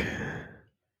 Like,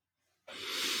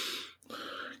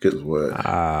 because what?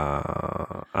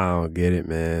 I don't get it,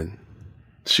 man.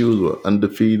 She was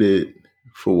undefeated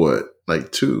for what?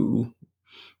 Like 2,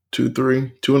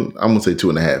 3, 2. I'm gonna say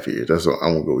 2.5 years. That's what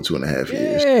I'm gonna go with 2.5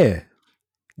 years. Yeah.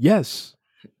 Yes.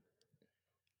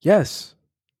 Yes.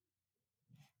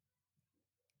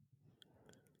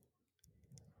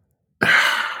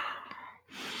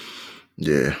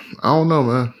 Yeah. I don't know,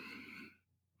 man.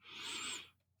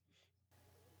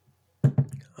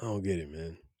 I don't get it,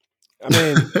 man. I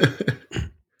mean,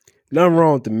 nothing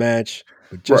wrong with the match,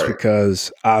 but just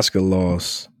because Oscar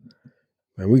lost,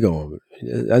 man, we going.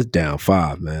 That's down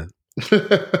 5, man.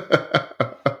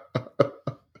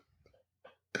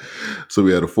 So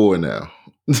we had a 4 now.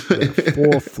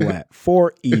 4 flat,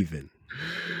 4 even,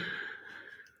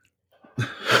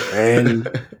 and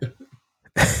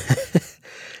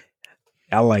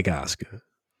I like Oscar.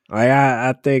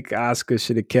 I think Oscar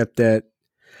should have kept that.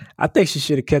 I think she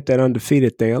should have kept that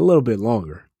undefeated thing a little bit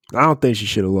longer. I don't think she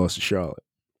should have lost to Charlotte.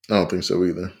 I don't think so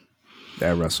either.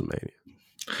 At WrestleMania.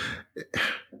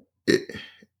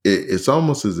 It's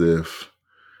almost as if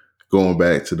going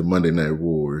back to the Monday Night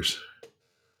Wars,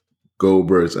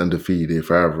 Goldberg's undefeated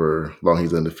for however long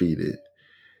he's undefeated.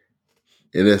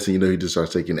 And that's, he just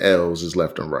starts taking L's just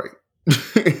left and right.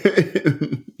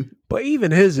 But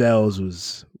even his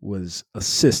L's was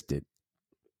assisted.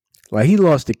 Like, he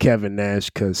lost to Kevin Nash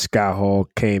because Scott Hall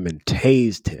came and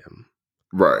tased him.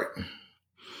 Right.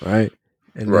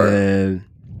 And then,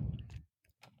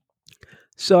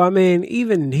 so I mean,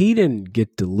 even he didn't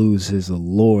get to lose his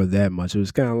allure that much. It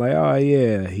was kind of like, oh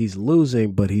yeah, he's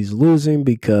losing, but he's losing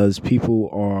because people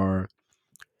are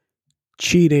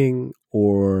cheating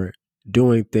or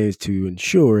doing things to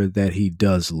ensure that he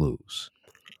does lose.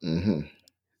 Mm-hmm.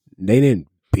 They didn't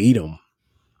beat him.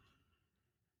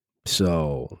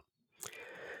 So,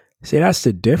 see, that's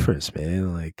the difference,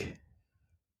 man. Like,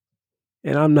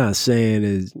 and I'm not saying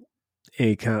is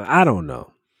any kind of, I don't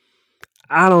know.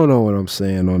 I don't know what I'm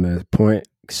saying on that point.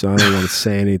 So I don't want to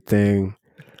say anything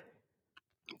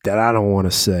that I don't want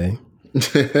to say.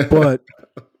 But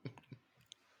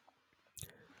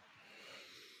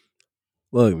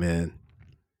look, man,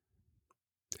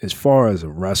 as far as a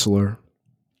wrestler,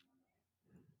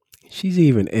 she's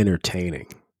even entertaining.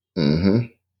 Mm-hmm.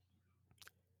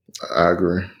 I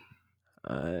agree.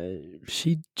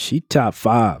 She top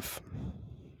 5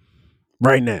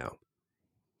 right now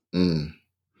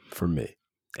for me.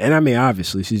 And I mean,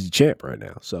 obviously, she's the champ right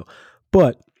now. So,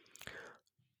 but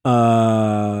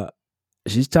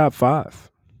she's top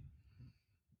 5.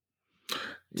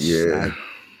 Yeah.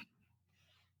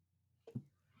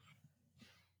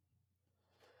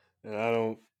 And I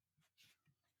don't.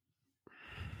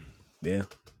 Yeah.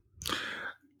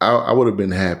 I would have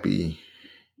been happy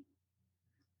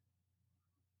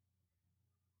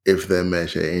if that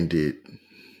match had ended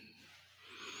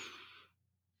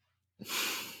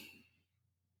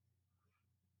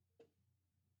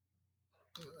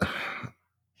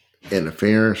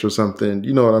interference or something.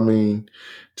 You know what I mean?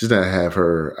 Just not have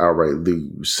her outright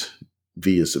lose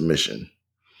via submission.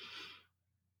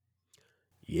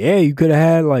 Yeah, you could have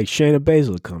had like Shayna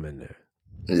Baszler come in there.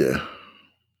 Yeah.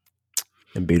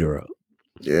 And beat her up.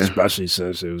 Yeah. Especially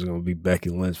since it was going to be Becky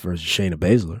Lynch versus Shayna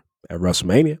Baszler at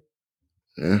WrestleMania.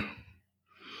 Yeah.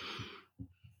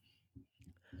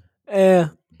 Yeah.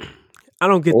 I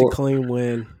don't get the clean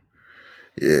win.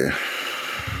 Yeah.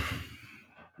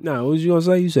 No, what was you going to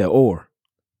say? You said or.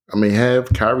 I mean, have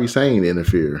Kairi Sane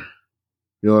interfere.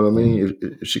 You know what I mean?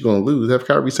 If she's going to lose, have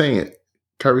Kairi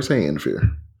Sane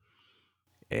interfere.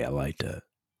 Yeah, I like that.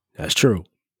 That's true.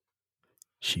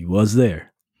 She was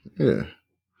there. Yeah.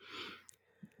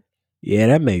 Yeah,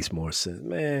 that makes more sense,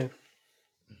 man.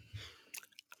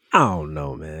 I don't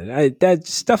know, man. That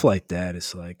stuff like that,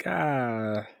 it's like,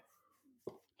 what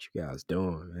you guys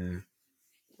doing, man?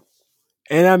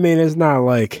 And I mean, it's not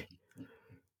like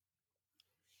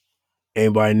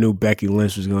anybody knew Becky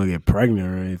Lynch was going to get pregnant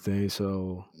or anything.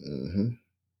 So,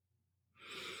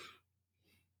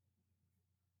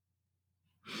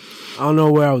 I don't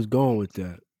know where I was going with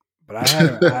that, but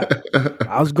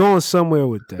I was going somewhere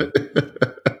with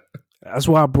that. That's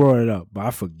why I brought it up, but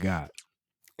I forgot.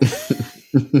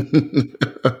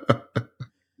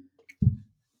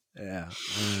 Yeah.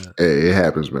 Hey, it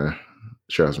happens, man.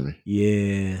 Trust me.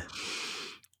 Yeah.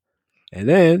 And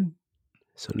then,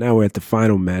 so now we're at the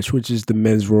final match, which is the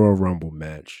men's Royal Rumble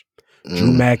match.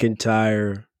 Drew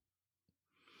McIntyre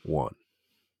won.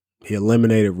 He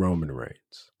eliminated Roman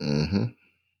Reigns.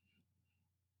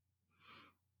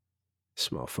 This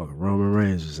motherfucker Roman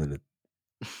Reigns was in the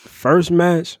first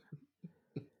match.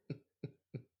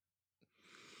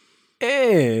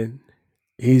 And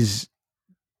he's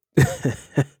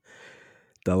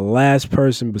the last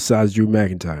person besides Drew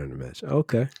McIntyre in the match.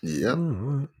 Okay. Yep.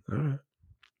 All right.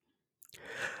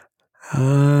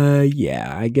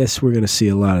 Yeah, I guess we're gonna see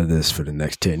a lot of this for the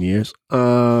next 10 years.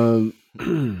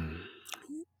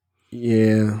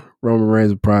 Yeah, Roman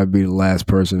Reigns will probably be the last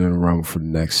person in the Rumble for the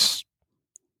next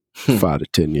 5 to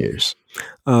 10 years.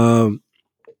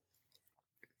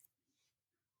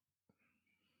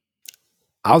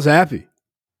 I was happy.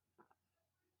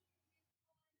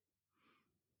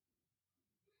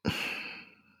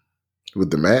 With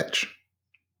the match?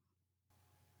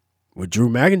 With Drew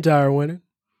McIntyre winning?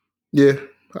 Yeah,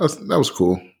 that was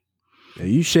cool. Yeah,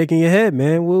 you shaking your head,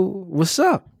 man. Well, what's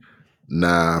up?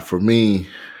 Nah, for me,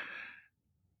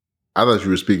 I thought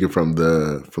you were speaking from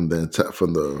the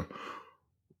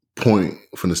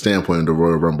standpoint of the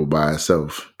Royal Rumble by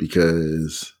itself,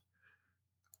 because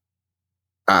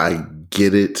I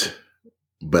get it,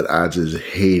 but I just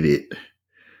hated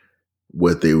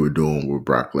what they were doing with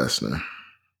Brock Lesnar.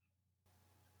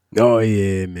 Oh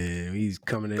yeah, man. He's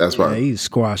coming in. That's why he's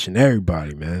squashing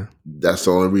everybody, man. That's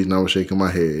the only reason I was shaking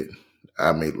my head.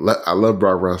 I mean, I love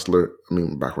Brock Lesnar.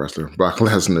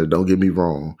 Don't get me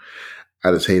wrong.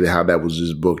 I just hated how that was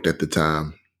just booked at the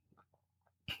time.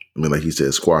 I mean, like he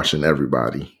said, squashing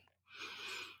everybody.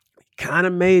 Kind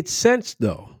of made sense,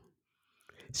 though.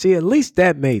 See, at least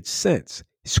that made sense.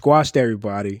 He squashed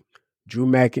everybody. Drew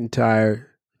McIntyre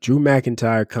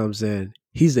comes in.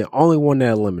 He's the only one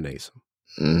that eliminates him.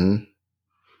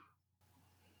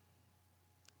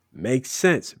 Makes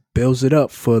sense. Builds it up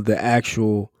for the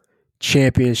actual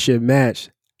championship match.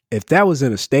 If that was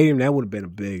in a stadium, that would have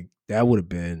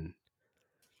been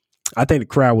I think the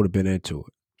crowd would have been into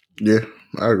it. Yeah,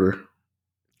 I agree.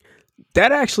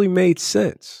 That actually made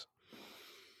sense.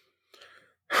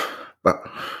 But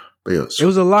yes. It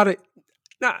was a lot of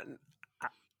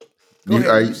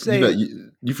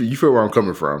you feel where I'm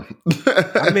coming from.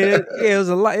 I mean, it was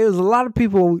a lot. It was a lot of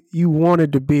people you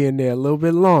wanted to be in there a little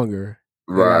bit longer.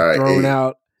 Right, thrown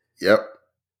out. Yep.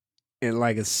 In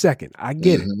like a second, I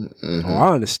get it. Oh,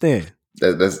 I understand.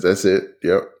 That's it.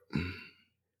 Yep.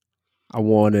 I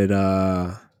wanted.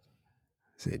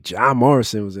 John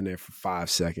Morrison was in there for 5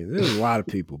 seconds. There was a lot of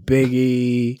people. Big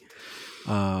E,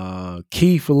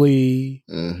 Keith Lee.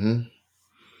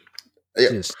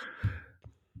 Yeah.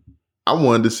 I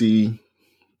wanted to see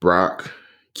Brock,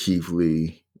 Keith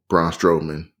Lee, Braun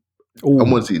Strowman. Ooh. I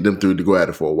wanted to see them three to go at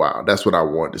it for a while. That's what I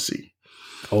wanted to see.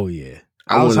 Oh yeah,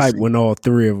 I was hyped when all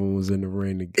three of them was in the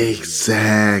ring together.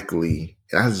 Exactly.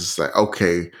 And I was just like,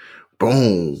 okay,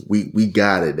 boom, we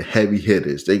got it. The heavy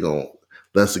hitters, they gon'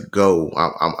 let's go.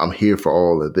 I'm here for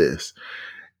all of this,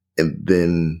 and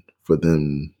then for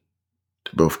them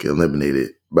to both get eliminated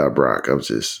by Brock, I was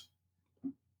just,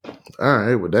 all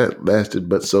right. Well, that lasted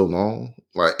but so long.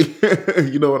 Like,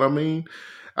 you know what I mean?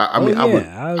 I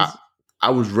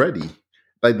was ready.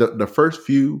 Like the first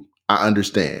few, I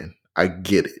understand. I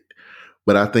get it.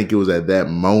 But I think it was at that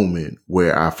moment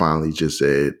where I finally just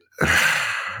said,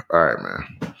 all right, man.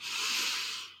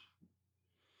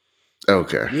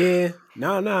 Okay. Yeah.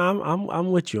 No,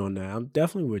 I'm with you on that. I'm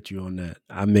definitely with you on that.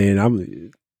 I mean,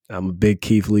 I'm a big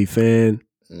Keith Lee fan.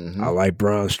 I like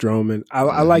Braun Strowman.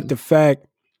 I like the fact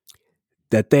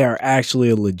that they are actually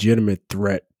a legitimate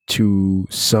threat to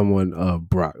someone of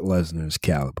Brock Lesnar's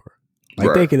caliber.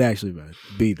 Like they could actually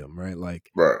beat him, right? Like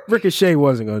Ricochet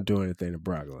wasn't going to do anything to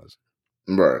Brock Lesnar.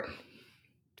 Right.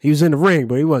 He was in the ring,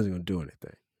 but he wasn't going to do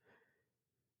anything.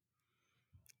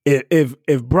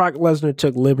 If Brock Lesnar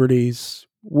took liberties,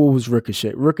 what was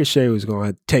Ricochet? Ricochet was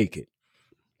going to take it.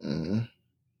 Braun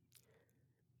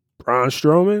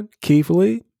Strowman, Keith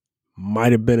Lee,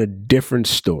 might have been a different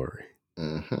story.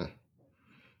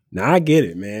 Now I get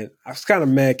it, man. I was kind of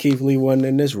mad Keith Lee wasn't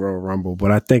in this Royal Rumble,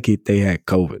 but I think they had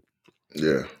COVID.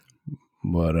 Yeah.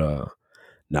 But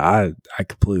I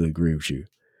completely agree with you.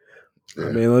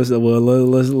 I mean,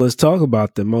 let's talk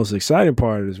about the most exciting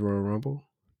part of this Royal Rumble.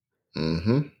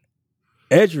 Mm-hmm.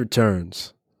 Edge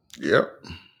returns. Yep.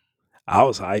 I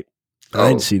was hyped. I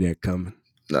didn't see that coming.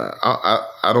 Nah,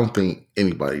 I don't think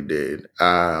anybody did.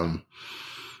 For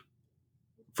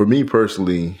me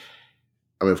personally,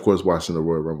 I mean, of course, watching the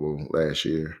Royal Rumble last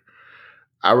year,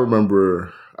 I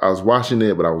remember I was watching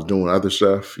it, but I was doing other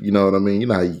stuff. You know what I mean? You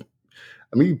know how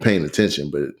you paying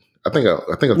attention, but I think I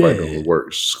was probably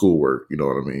doing schoolwork. You know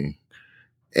what I mean?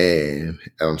 And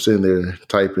I'm sitting there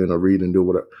typing or reading, doing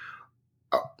whatever.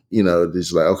 You know,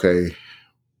 just like, okay,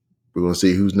 we're gonna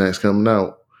see who's next coming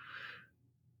out.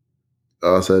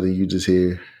 All of a sudden, you just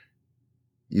hear,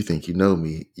 "You think you know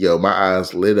me?" Yo, my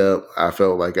eyes lit up. I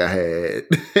felt like I had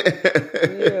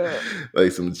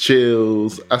like some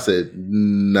chills. I said,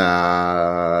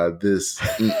 "Nah, this."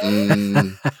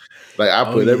 Like I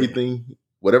put everything,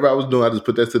 whatever I was doing, I just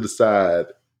put that to the side.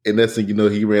 And next thing you know,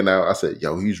 he ran out. I said,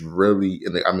 "Yo, he's really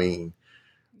in the." I mean,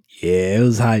 yeah, it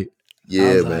was hype.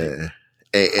 Yeah, man.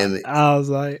 And I was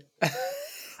like,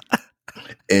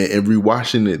 and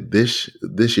rewatching it this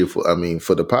year for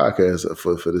the podcast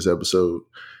for this episode,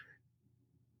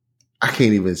 I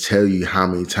can't even tell you how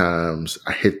many times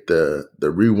I hit the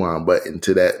rewind button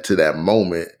to that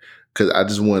moment because I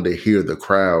just wanted to hear the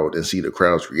crowd and see the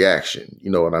crowd's reaction.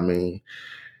 You know what I mean?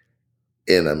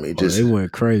 And I mean, just they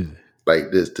went crazy.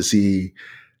 Like this to see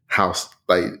how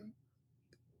like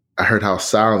I heard how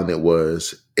silent it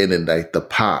was, and then like the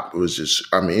pop was just.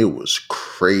 I mean, it was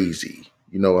crazy.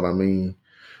 You know what I mean?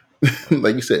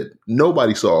 Like you said,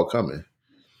 nobody saw it coming.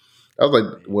 That was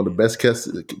like one of the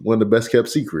best kept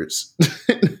secrets.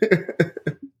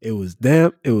 It was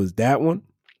them. It was that one.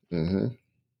 Mm-hmm.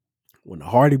 When the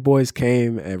Hardy Boys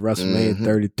came at WrestleMania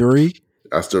 33,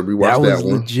 I still rewatched that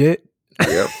one. Legit.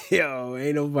 Yep. Yo,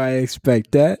 ain't nobody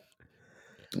expect that.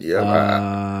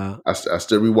 Yeah, I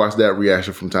still rewatch that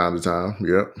reaction from time to time.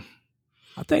 Yep.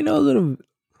 I think those are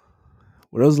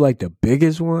like the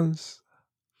biggest ones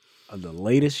of the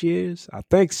latest years. I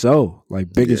think so.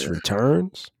 Like biggest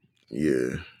returns.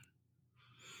 Yeah.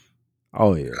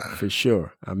 Oh yeah, for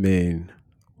sure. I mean,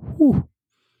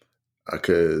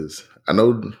 because I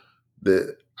know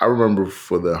that I remember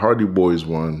for the Hardy Boys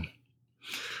one,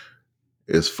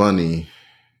 it's funny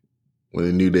when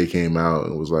the New Day came out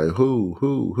and was like,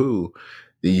 who?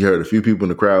 Then you heard a few people in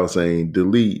the crowd saying,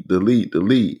 delete.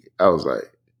 I was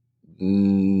like,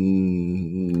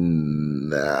 nah.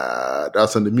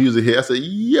 That's when the music hit. I said,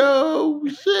 yo,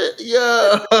 shit,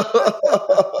 yo.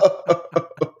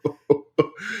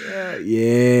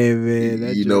 Yeah,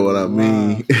 man. You know what I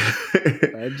mean?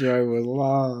 That joint was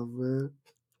live, man.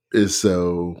 And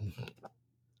so,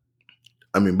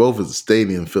 I mean, both is a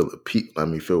stadium filled with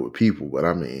people, but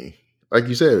I mean, like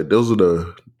you said, those are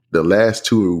the last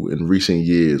two in recent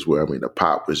years where, I mean, the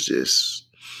pop was just...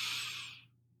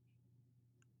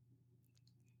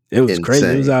 It was insane. Crazy.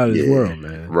 It was out of this world,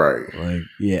 man. Right. Like,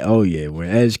 yeah. Oh, yeah. When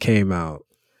Edge came out.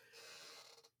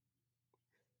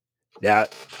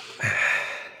 That...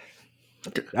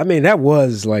 I mean, that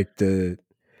was like the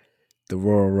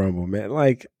Royal Rumble, man.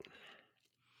 Like,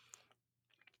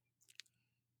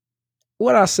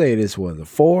 what I say this was, a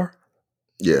 4?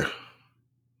 Yeah.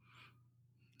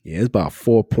 Yeah, it's about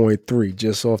 4.3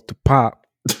 just off the pop.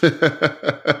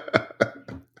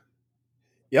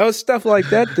 Yo, it's stuff like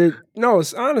that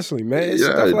it's honestly, man, it's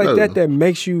stuff like that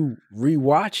makes you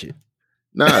rewatch it.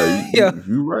 Nah,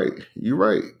 you're right. You're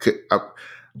right.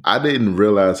 I didn't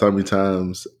realize how many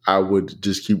times I would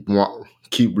just keep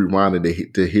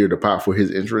rewinding to hear the pop for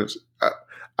his entrance.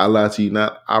 I lie to you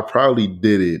not. I probably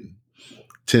did it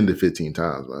 10 to 15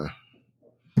 times, man.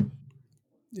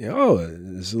 Yo,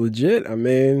 it's legit. I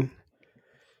mean,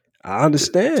 I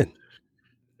understand.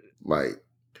 Like,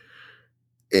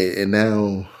 and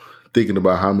now thinking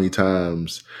about how many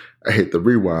times I hit the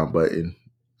rewind button,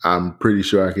 I'm pretty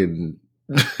sure I can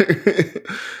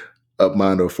up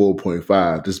mine to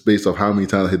 4.5 just based off how many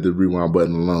times I hit the rewind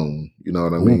button alone. You know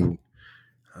what I mean?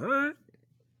 All right.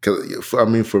 Because I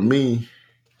mean, for me,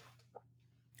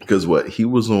 because what he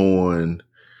was on,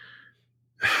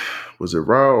 was it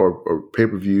Raw or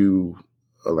pay-per-view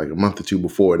like a month or two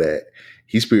before that?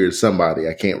 He speared somebody.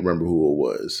 I can't remember who it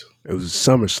was. It was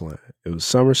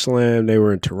SummerSlam. They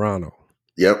were in Toronto.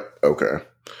 Yep. Okay.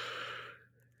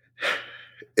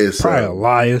 It's probably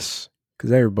Elias,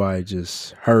 because everybody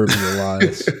just heard me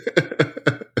Elias.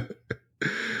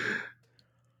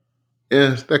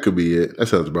 Yeah, that could be it. That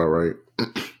sounds about right.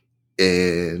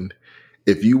 And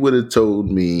if you would have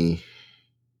told me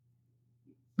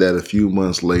that a few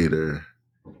months later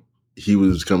he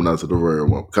was coming out to the Royal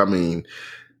Rumble, I mean,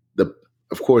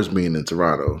 of course, being in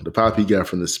Toronto, the pop he got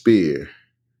from the Spear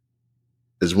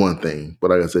is one thing.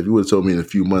 But like I said, if you would have told me in a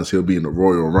few months he'll be in the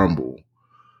Royal Rumble,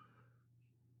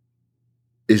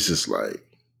 it's just like,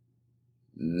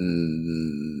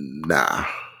 nah.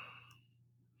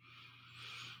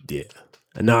 Yeah.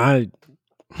 No,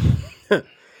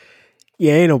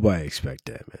 yeah, ain't nobody expect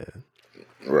that, man.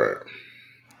 Right.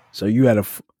 So you had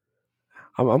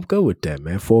I'm good with that,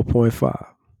 man. 4.5.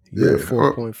 You Yeah. got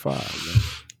 4.5, man.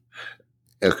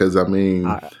 Yeah, because I mean,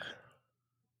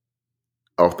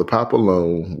 off the pop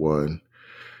alone, one,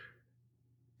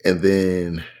 and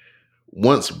then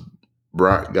once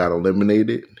Brock got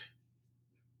eliminated,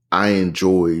 I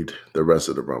enjoyed the rest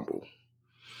of the Rumble.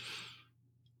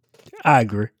 I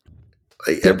agree.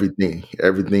 Like everything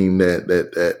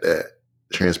that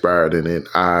transpired in it.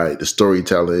 The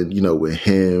storytelling, with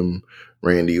him,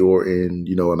 Randy Orton,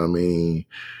 you know what I mean,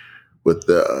 with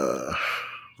the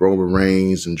Roman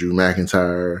Reigns and Drew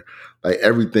McIntyre, like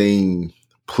everything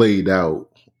played out.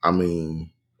 I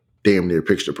mean, damn near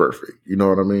picture perfect. You know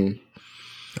what I mean?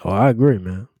 Oh, I agree,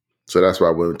 man. So that's why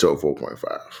I went to a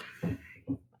 4.5.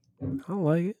 I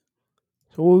like it.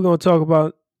 So what are we gonna talk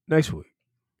about next week?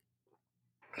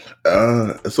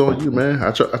 It's on you, man.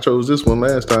 I chose this one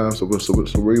last time, so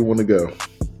where you want to go?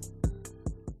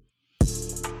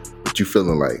 What you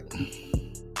feeling like?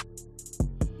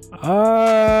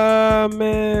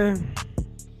 Man.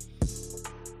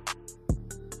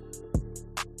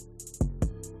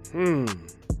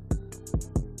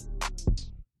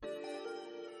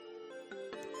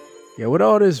 Yeah, with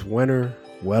all this winter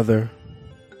weather,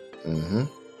 I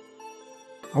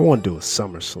want to do a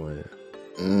SummerSlam.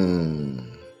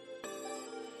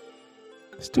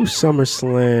 Let's do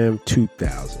SummerSlam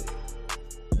 2000.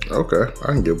 Okay, I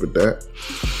can get with that.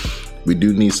 We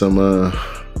do need some,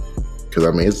 because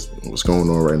I mean, what's going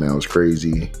on right now is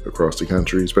crazy across the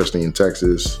country, especially in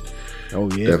Texas. Oh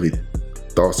yeah, definitely.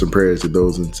 Thoughts and prayers to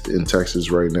those in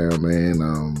Texas right now,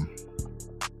 man.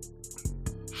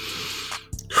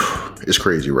 It's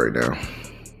crazy right now.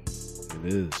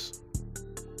 It is.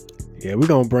 Yeah, we're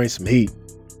gonna bring some heat.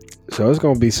 So it's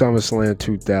gonna be SummerSlam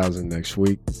 2000 next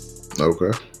week.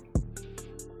 Okay.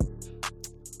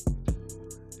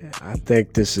 I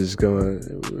think this is going.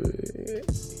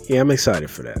 Yeah, I'm excited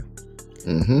for that.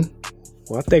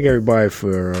 Well, I thank everybody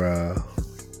for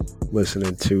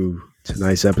listening to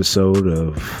tonight's episode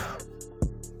of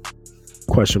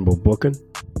Questionable Booking.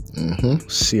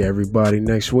 See everybody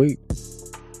next week.